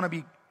 I just want to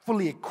be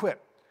fully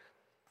equipped.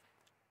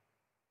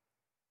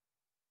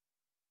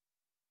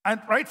 And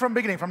right from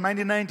beginning, from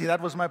 1990,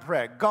 that was my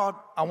prayer. God,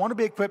 I want to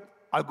be equipped.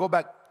 I'll go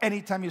back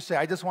anytime you say.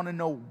 I just want to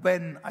know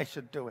when I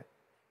should do it.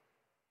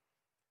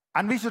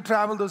 And we should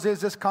travel those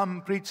days, just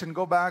come, preach, and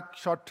go back,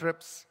 short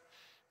trips.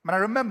 But I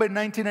remember in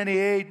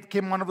 1998,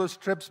 came one of those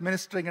trips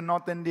ministering in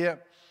North India.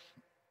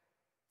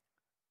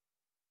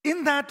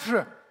 In that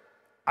trip,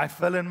 I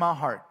felt in my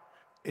heart,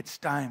 it's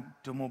time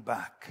to move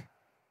back.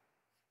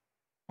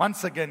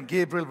 Once again,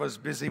 Gabriel was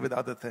busy with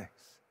other things.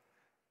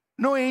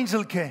 No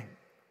angel came.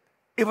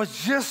 It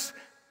was just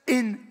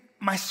in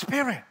my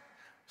spirit.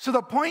 So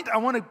the point I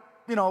want to,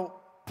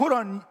 put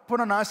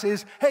on us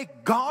is, hey,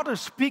 God is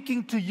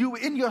speaking to you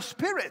in your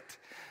spirit.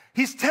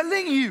 He's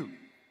telling you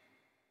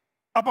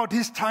about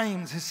his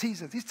times, his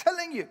seasons. He's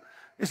telling you.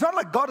 It's not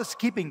like God is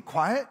keeping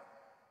quiet.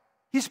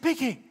 He's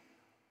speaking.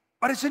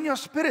 But it's in your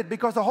spirit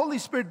because the Holy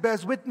Spirit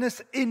bears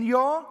witness in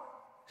your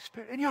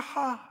spirit, in your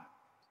heart.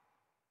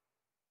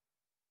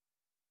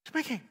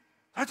 Speaking.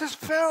 I just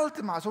felt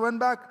him. So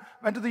I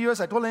went to the US.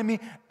 I told Amy,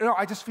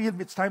 I just feel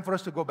it's time for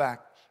us to go back.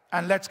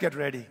 And let's get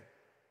ready.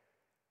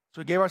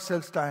 So we gave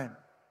ourselves time.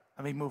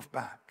 And we moved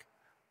back.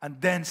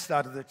 And then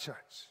started the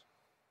church.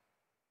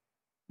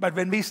 But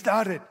when we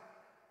started,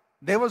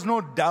 there was no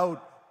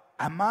doubt.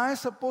 Am I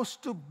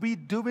supposed to be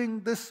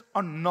doing this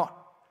or not?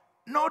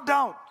 No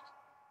doubt.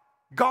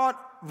 God,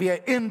 we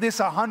are in this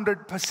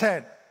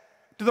 100%.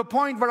 To the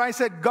point where I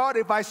said, God,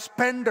 if I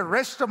spend the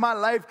rest of my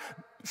life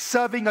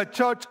serving a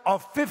church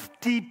of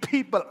 50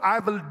 people, I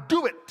will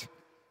do it.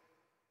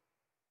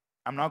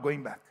 I'm not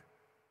going back.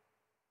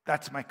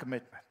 That's my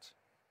commitment.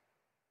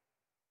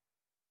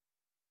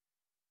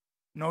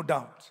 No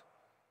doubt.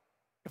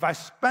 If I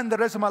spend the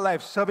rest of my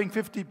life serving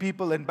 50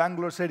 people in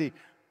Bangalore City,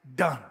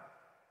 done.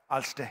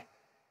 I'll stay.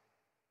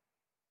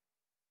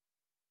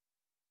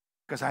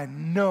 Because I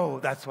know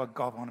that's what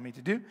God wanted me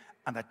to do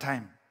at that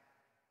time.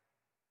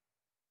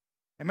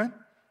 Amen?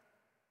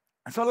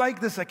 And so like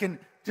this, I can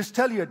just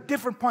tell you at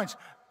different points.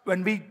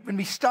 When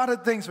we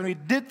started things, when we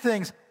did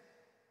things,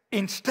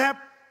 in step,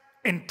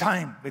 in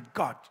time with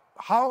God.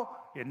 How?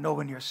 You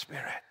know in your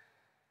spirit.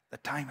 The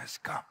time has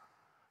come.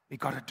 We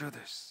got to do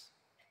this.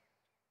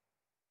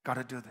 Got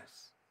to do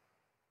this.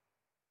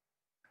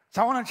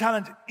 So I want to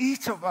challenge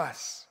each of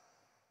us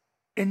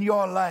in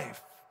your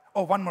life.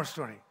 Oh, one more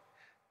story.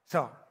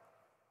 So,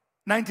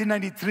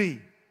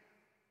 1993.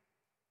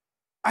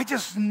 I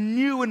just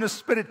knew in the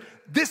spirit,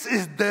 this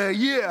is the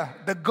year,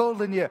 the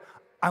golden year.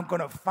 I'm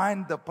going to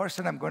find the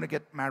person I'm going to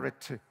get married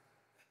to.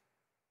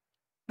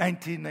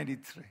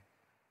 1993.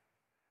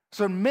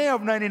 So in May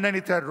of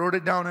 1993, I wrote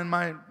it down in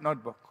my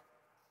notebook.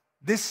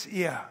 This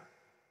year,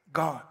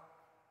 God,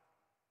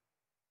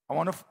 I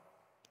want to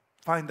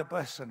find the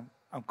person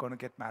I'm going to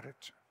get married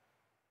to.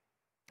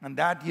 And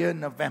that year,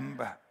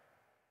 November,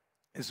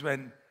 is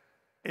when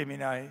Amy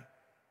and I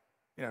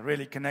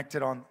really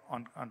connected on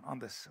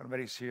this in a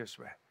very serious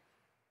way.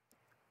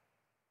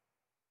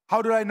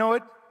 How did I know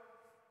it?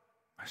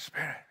 My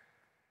spirit.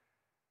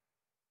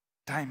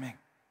 Timing.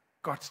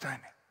 God's timing.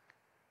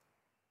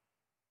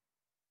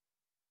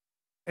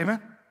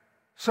 Amen?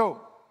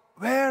 So,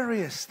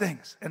 various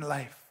things in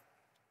life.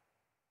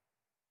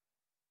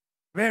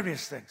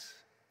 Various things.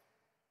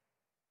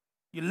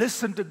 You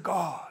listen to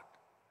God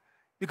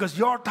because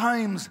your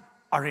times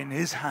are in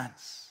his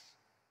hands.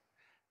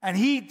 And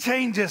he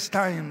changes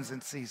times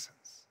and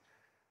seasons.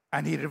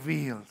 And he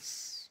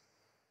reveals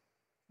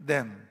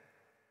them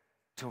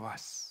to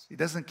us. He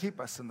doesn't keep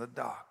us in the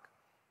dark.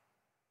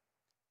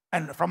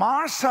 And from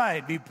our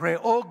side, we pray,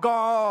 oh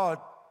God,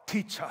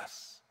 teach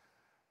us.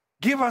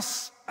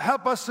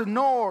 Help us to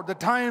know the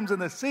times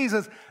and the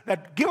seasons,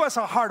 that give us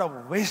a heart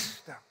of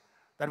wisdom,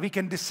 that we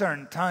can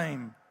discern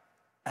time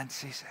and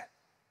season,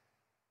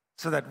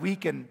 so that we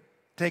can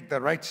take the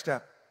right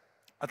step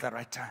at the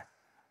right time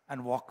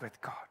and walk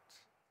with God.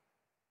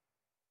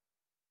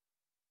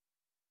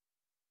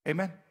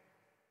 Amen.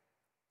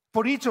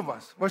 For each of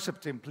us,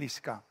 worship team, please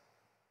come.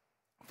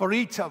 For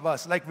each of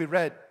us, like we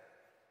read,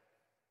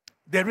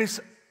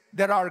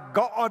 there are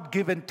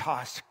God-given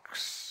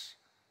tasks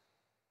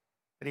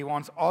that he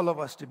wants all of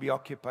us to be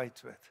occupied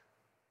with.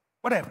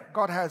 Whatever.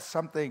 God has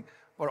something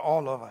for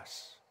all of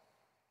us.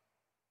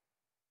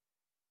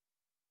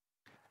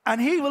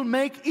 And he will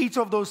make each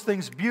of those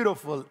things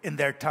beautiful in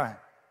their time.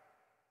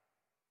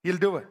 He'll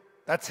do it.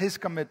 That's his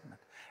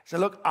commitment. Say,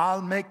 look,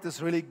 I'll make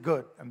this really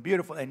good and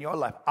beautiful in your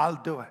life. I'll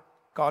do it.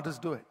 God is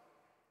doing it.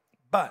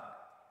 But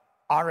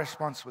our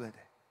responsibility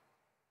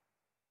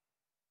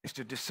is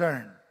to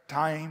discern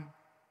time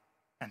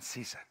and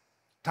season,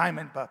 time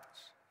and purpose,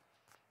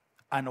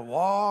 and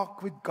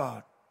walk with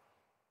God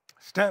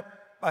step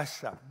by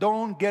step.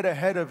 Don't get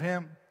ahead of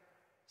Him.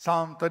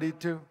 Psalm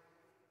 32,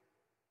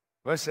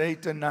 verse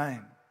 8 and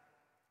 9.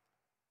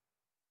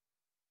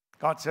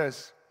 God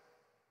says,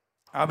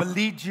 I will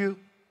lead you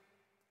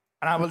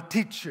and I will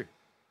teach you.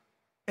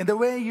 In the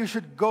way you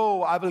should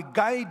go, I will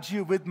guide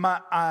you with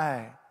my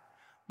eye.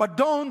 But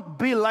don't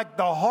be like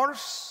the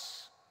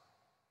horse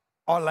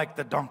or like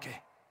the donkey.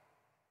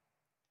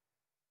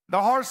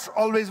 The horse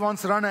always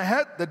wants to run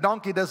ahead. The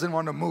donkey doesn't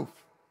want to move.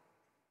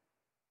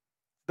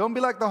 Don't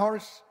be like the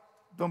horse.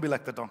 Don't be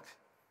like the donkey.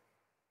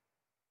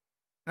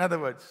 In other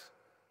words,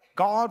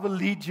 God will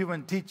lead you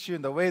and teach you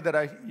in the way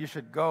that you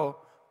should go.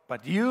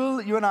 But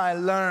you and I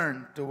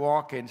learn to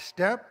walk in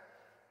step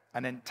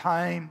and in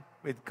time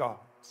with God.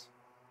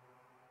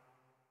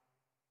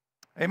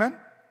 Amen?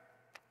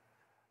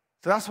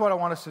 So that's what I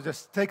want us to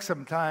just take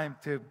some time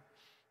to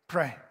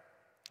pray,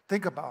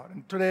 think about.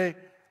 And today,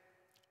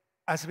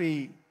 as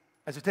we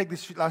take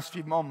these last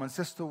few moments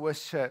just to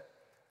worship,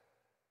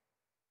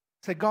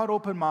 say, God,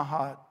 open my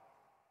heart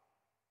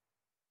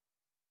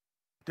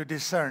to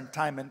discern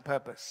time and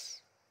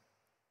purpose.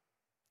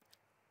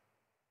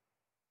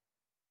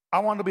 I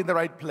want to be in the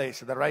right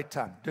place at the right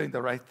time, doing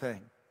the right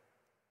thing.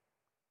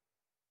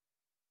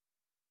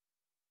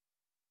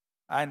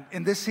 And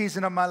in this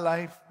season of my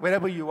life,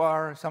 wherever you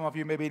are, some of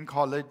you may be in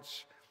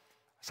college,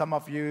 some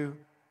of you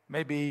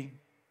may be,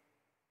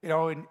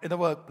 in the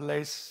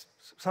workplace,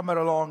 somewhere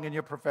along in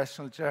your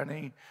professional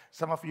journey.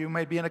 Some of you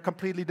may be in a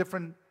completely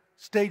different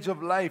stage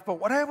of life.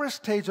 But whatever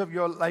stage of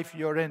your life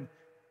you're in,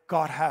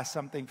 God has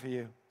something for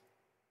you.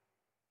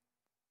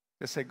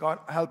 Just say, God,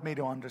 help me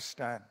to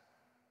understand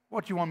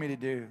what you want me to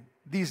do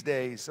these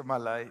days of my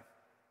life.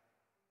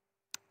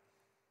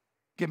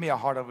 Give me a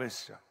heart of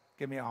wisdom.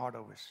 Give me a heart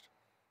of wisdom.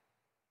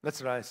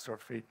 Let's rise to our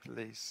feet,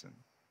 please.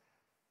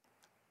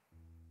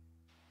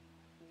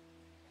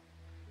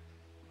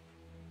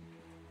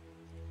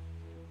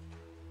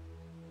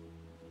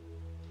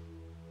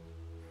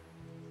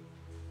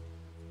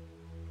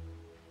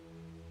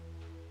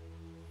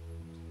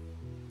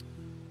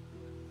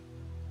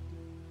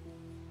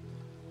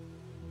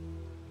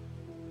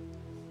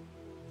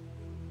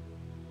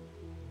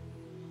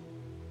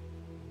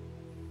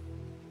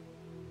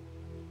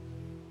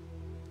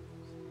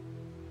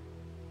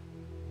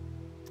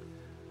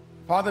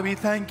 Father, we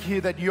thank you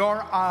that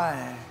your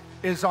eye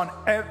is on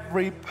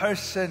every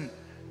person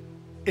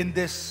in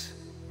this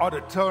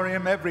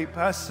auditorium, every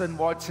person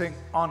watching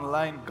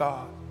online,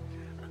 God.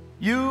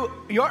 Your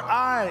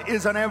eye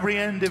is on every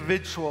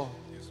individual.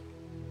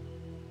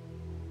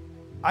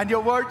 And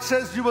your word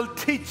says you will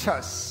teach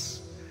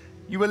us.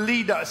 You will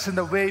lead us in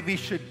the way we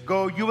should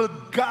go. You will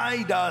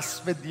guide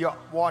us with your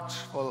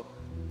watchful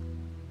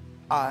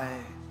eye.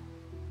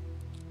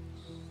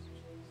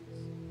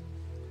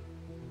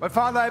 But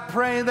Father, I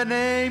pray in the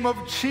name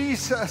of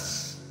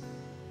Jesus,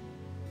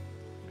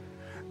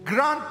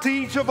 grant to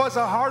each of us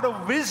a heart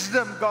of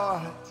wisdom,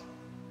 God,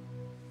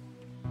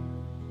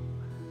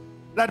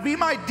 that we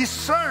might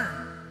discern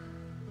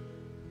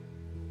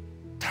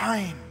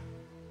time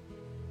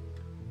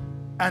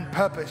and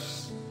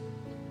purpose,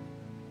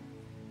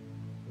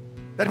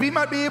 that we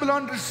might be able to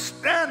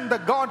understand the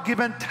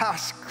God-given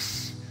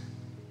tasks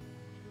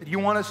that you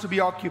want us to be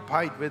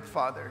occupied with,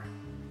 Father,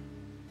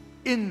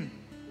 in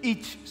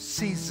each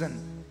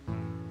season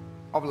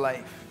of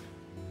life.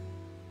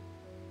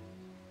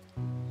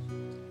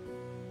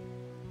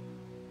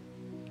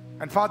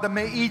 And Father,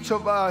 may each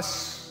of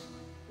us,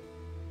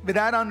 with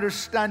that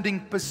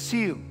understanding,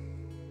 pursue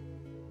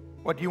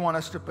what you want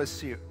us to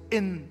pursue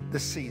in the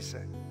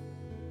season.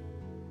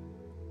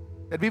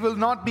 That we will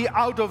not be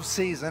out of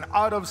season,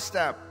 out of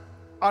step,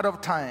 out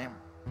of time.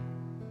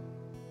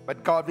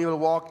 But God, we will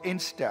walk in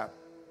step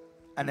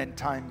and in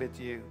time with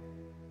you.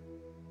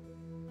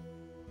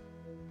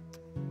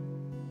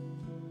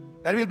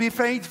 That we'll be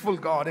faithful,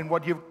 God, in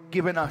what you've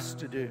given us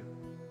to do.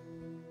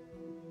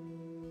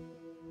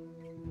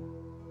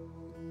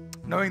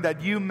 Knowing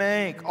that you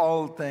make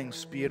all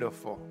things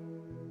beautiful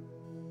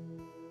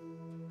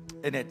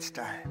in its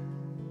time.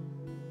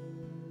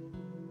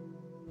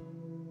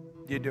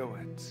 You do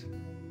it.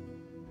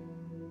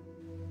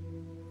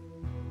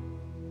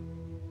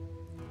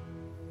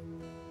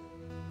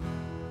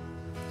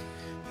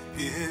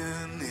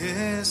 In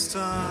His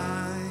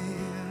time.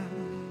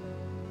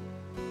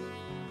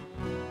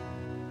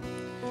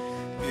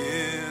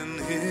 In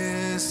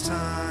His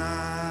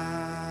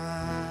time,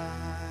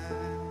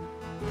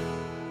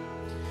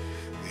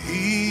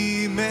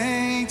 He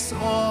makes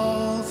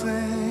all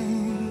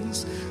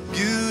things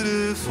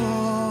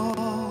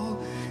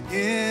beautiful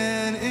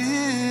in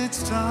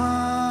its time.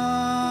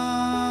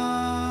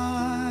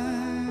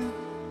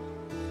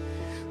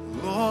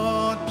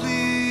 Lord,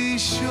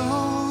 please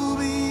show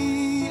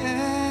me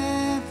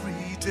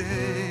every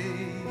day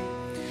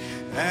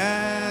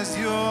as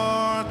your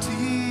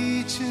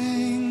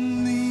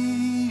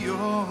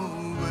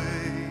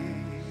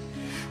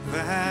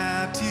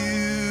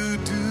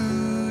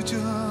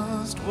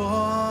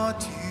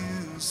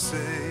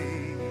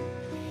say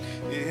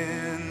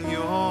in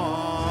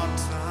your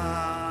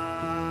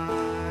time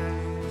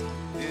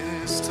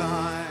is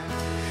time,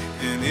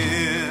 and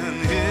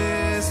in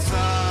His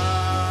time,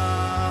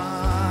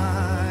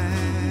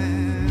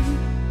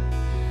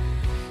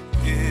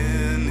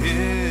 in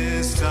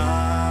His time,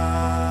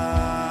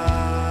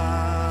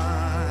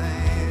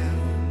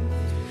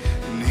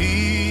 and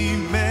He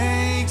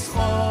makes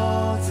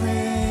all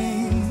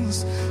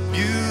things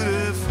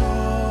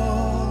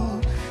beautiful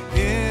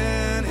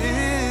in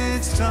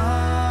its time.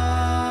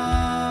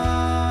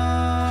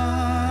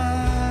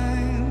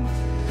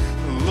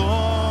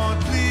 Lord,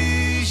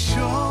 please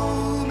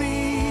show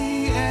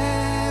me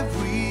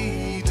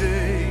every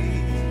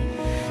day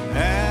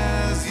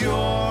as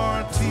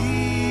you're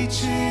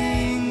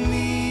teaching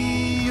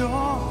me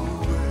your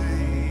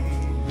way,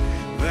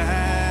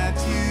 that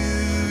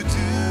you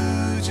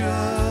do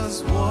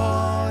just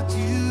what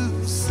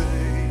you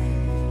say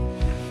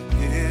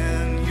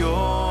in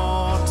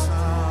your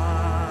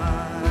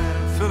time.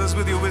 Fill us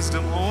with your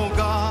wisdom, oh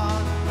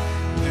God,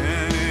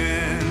 and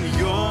in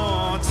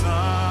your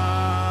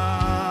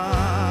time,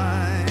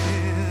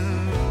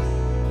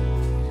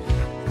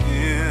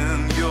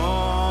 in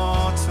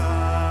your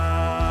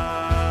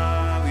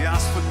time. We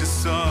ask for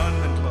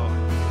discernment, Lord,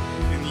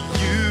 and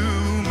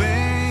you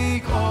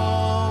make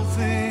all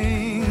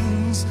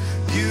things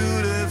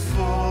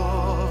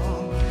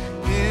beautiful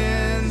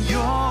in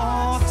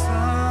your time.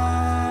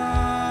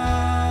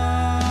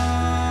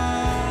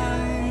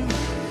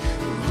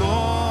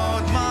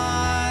 Lord,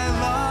 my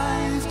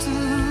life to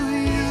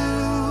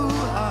you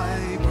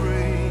I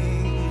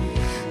bring.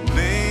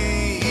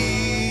 May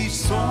each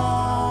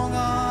song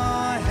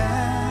I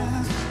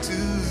have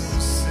to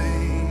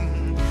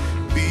sing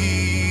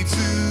be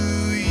to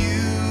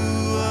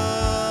you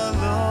a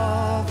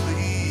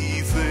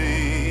lovely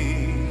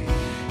thing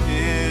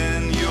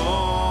in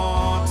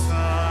your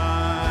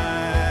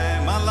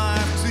time. My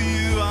life to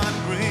you I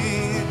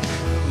bring.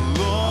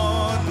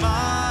 Lord,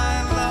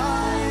 my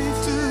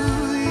life to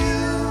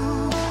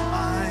you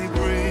I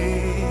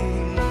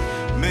bring.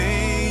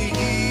 May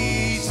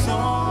each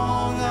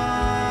song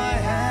I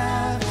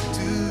have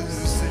to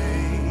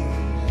sing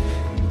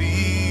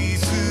be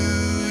to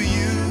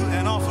you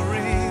an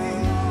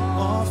offering,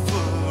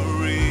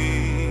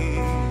 offering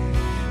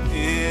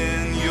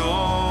in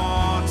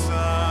your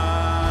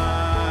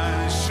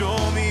time. Show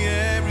me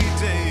every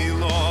day,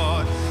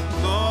 Lord.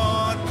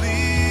 Lord,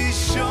 please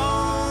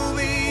show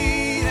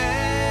me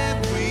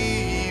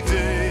every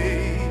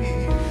day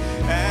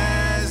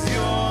as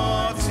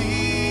you're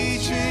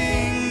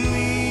teaching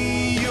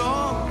me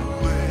your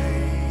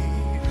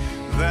way,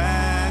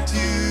 that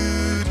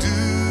you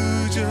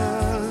do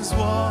just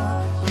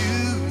what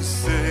you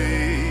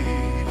say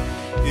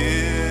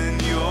in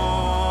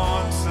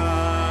your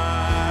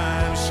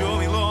time. Show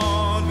me,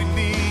 Lord, we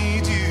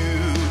need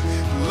you.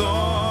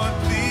 Lord,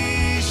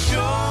 please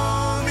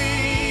show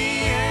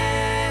me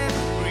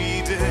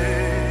every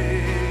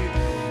day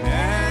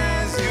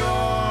as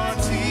you're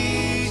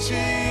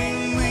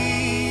teaching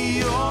me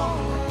your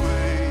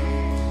way,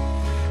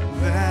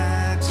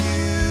 that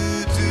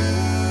you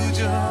do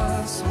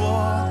just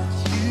what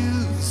you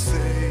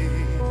say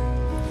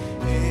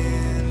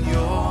in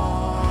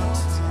your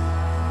time.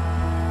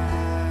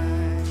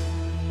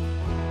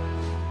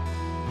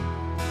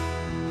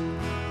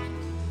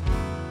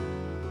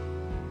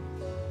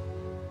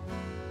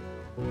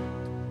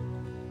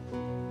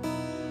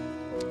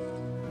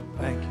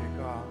 Thank you,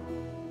 God.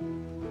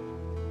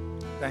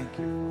 Thank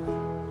you.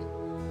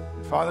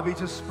 And Father, we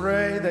just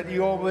pray that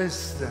your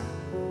wisdom,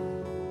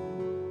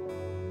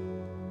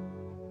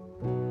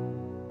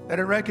 that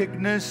a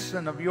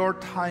recognition of your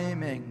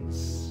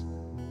timings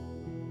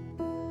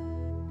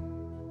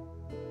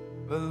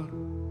will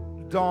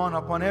dawn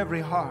upon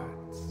every heart.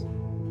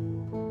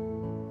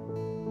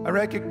 A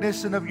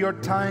recognition of your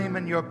time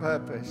and your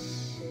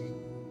purpose,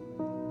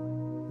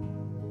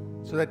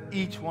 so that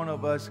each one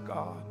of us,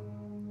 God,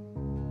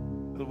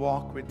 will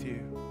walk with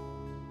you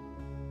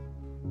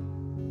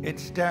in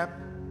step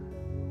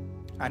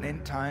and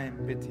in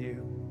time with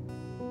you.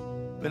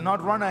 Will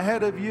not run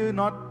ahead of you,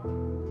 not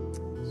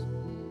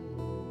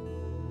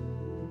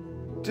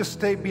just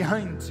stay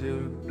behind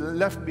you,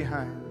 left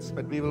behind,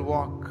 but we will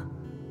walk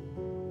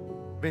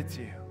with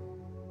you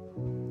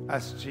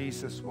as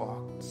Jesus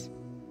walked.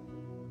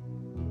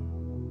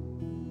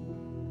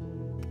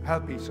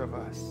 Help each of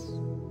us.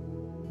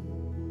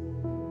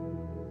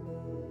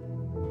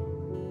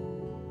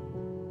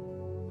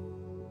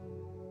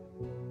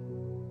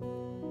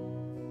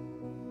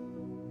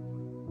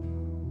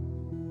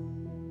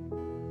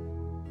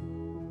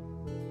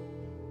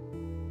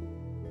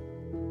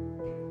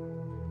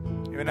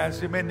 Even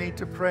as you may need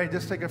to pray,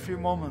 just take a few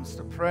moments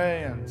to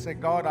pray and say,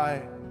 God,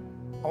 I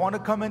want to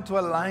come into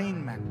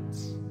alignment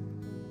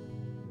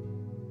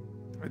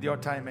with your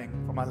timing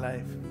for my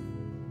life.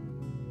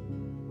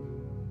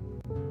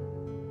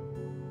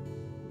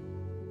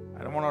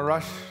 I don't want to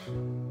rush.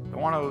 I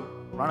don't want to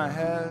run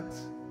ahead.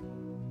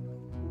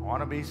 I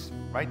want to be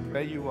right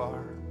where you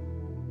are,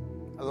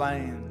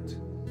 aligned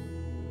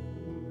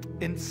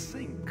in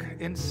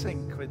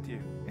sync with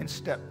you, in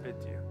step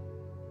with you.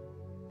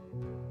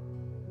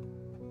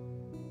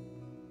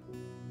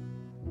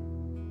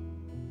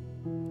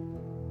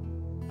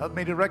 Help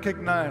me to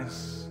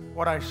recognize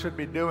what I should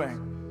be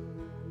doing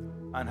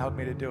and help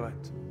me to do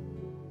it.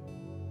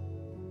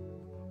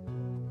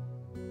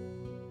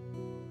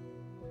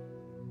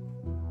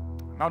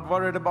 Not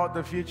worried about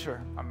the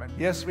future. I mean,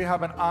 yes, we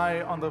have an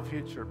eye on the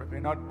future, but we're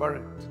not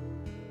worried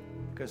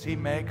because He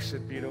makes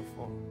it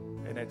beautiful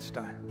in its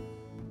time.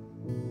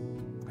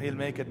 He'll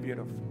make it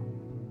beautiful.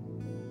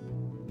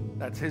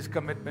 That's His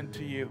commitment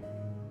to you.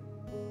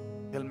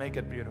 He'll make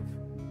it beautiful.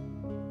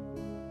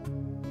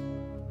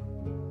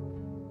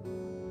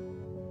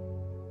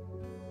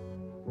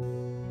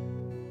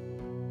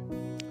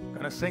 I'm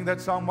going to sing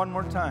that song one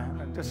more time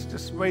and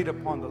just wait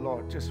upon the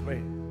Lord. Just wait.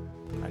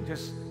 And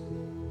just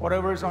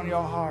whatever is on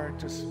your heart,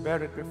 just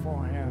bear it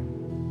before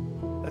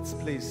Him. Let's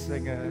please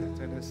sing it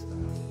in His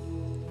time.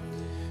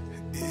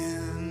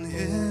 In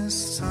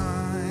His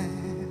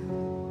time.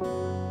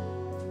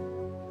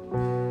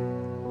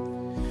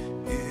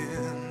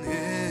 In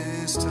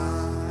His time.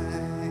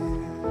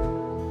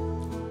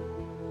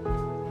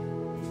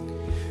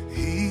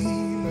 He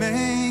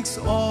makes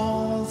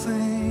all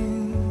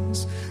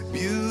things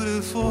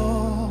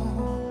beautiful.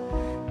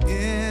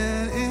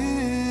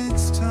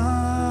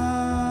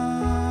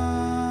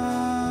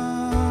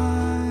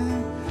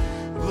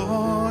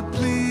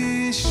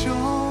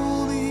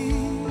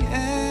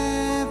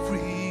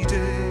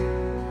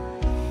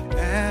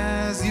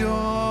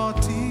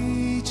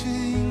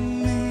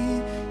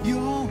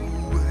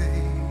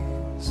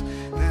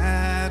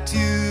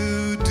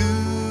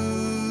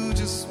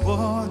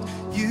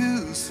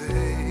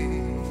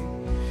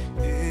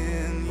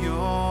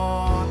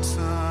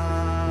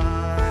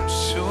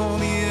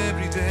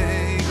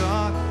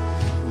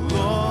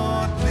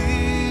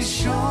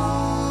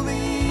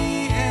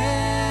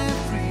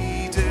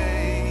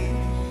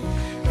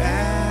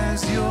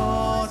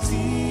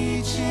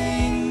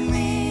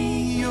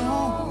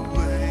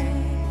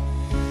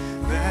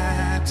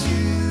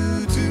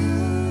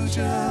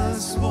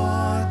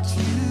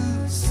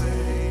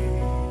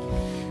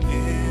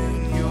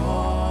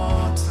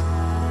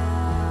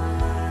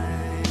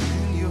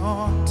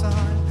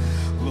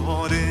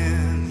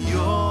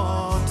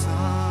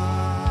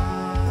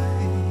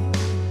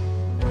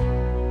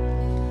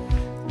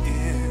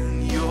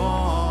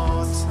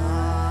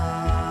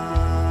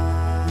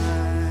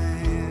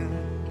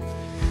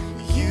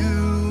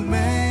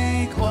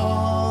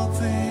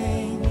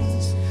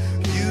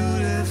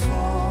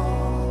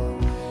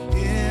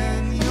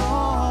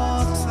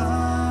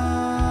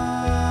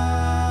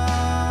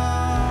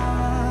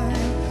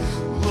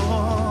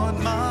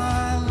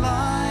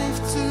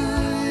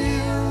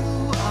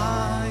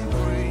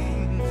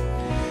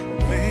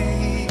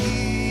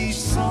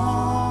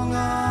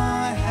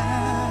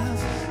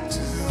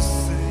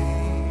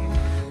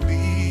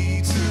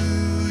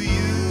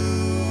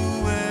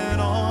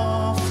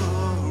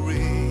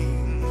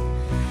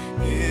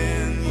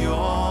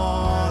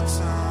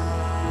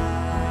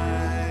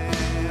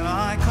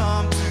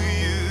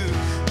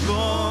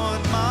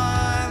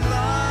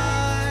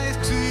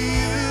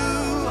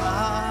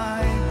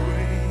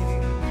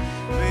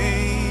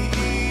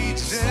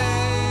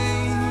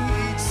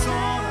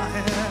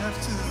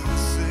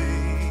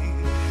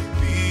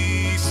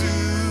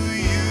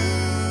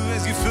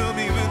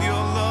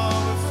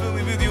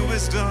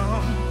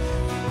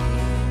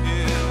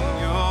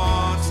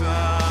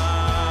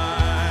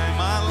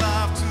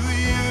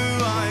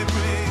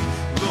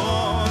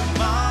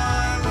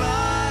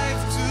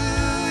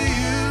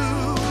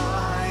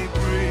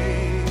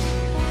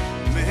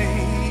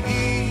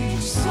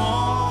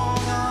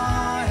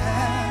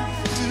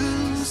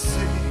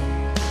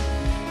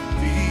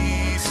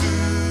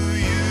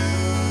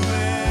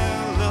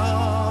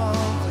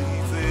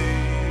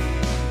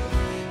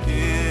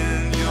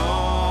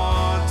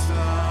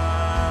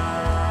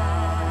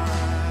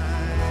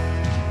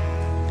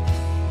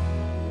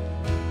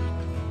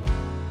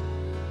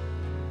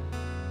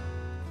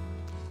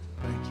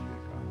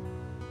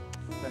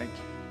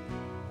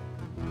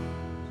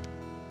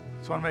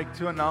 I want to make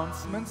two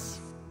announcements.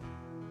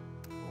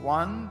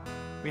 One,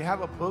 we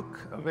have a book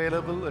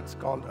available. It's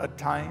called A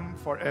Time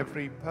for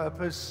Every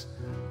Purpose.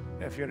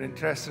 If you're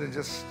interested in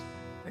just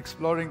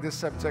exploring this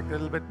subject a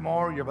little bit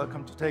more, you're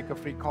welcome to take a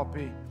free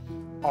copy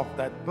of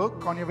that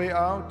book on your way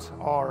out,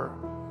 or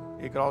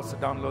you can also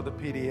download the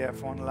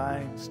PDF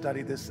online,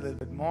 study this a little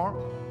bit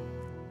more.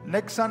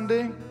 Next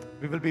Sunday,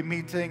 we will be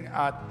meeting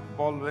at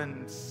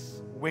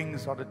Baldwin's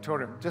Wings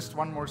Auditorium. Just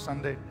one more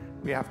Sunday,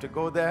 we have to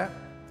go there.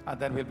 And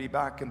then we'll be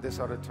back in this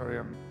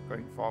auditorium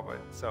going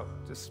forward. So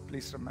just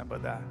please remember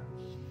that.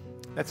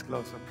 Let's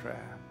close with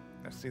prayer.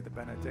 Let's see the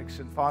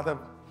benediction. Father,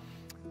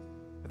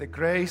 with the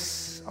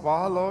grace of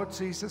our Lord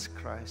Jesus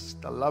Christ,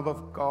 the love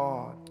of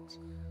God,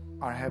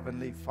 our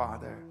Heavenly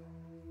Father,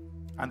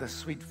 and the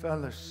sweet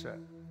fellowship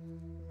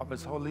of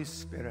His Holy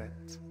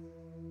Spirit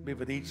be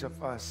with each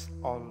of us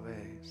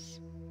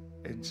always.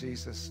 In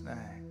Jesus'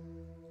 name,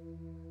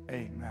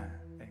 amen.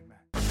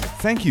 Amen.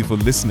 Thank you for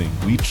listening.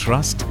 We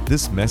trust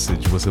this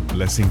message was a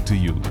blessing to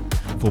you.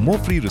 For more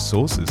free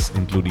resources,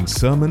 including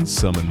sermons,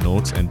 sermon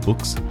notes, and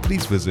books,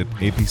 please visit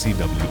apcwo.org.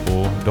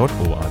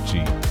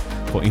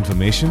 For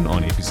information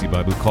on APC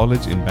Bible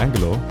College in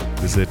Bangalore,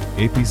 visit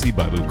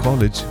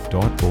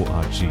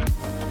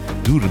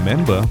apcbiblecollege.org. Do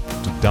remember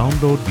to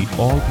download the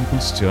All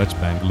People's Church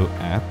Bangalore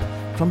app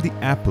from the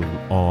Apple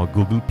or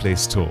Google Play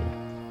Store.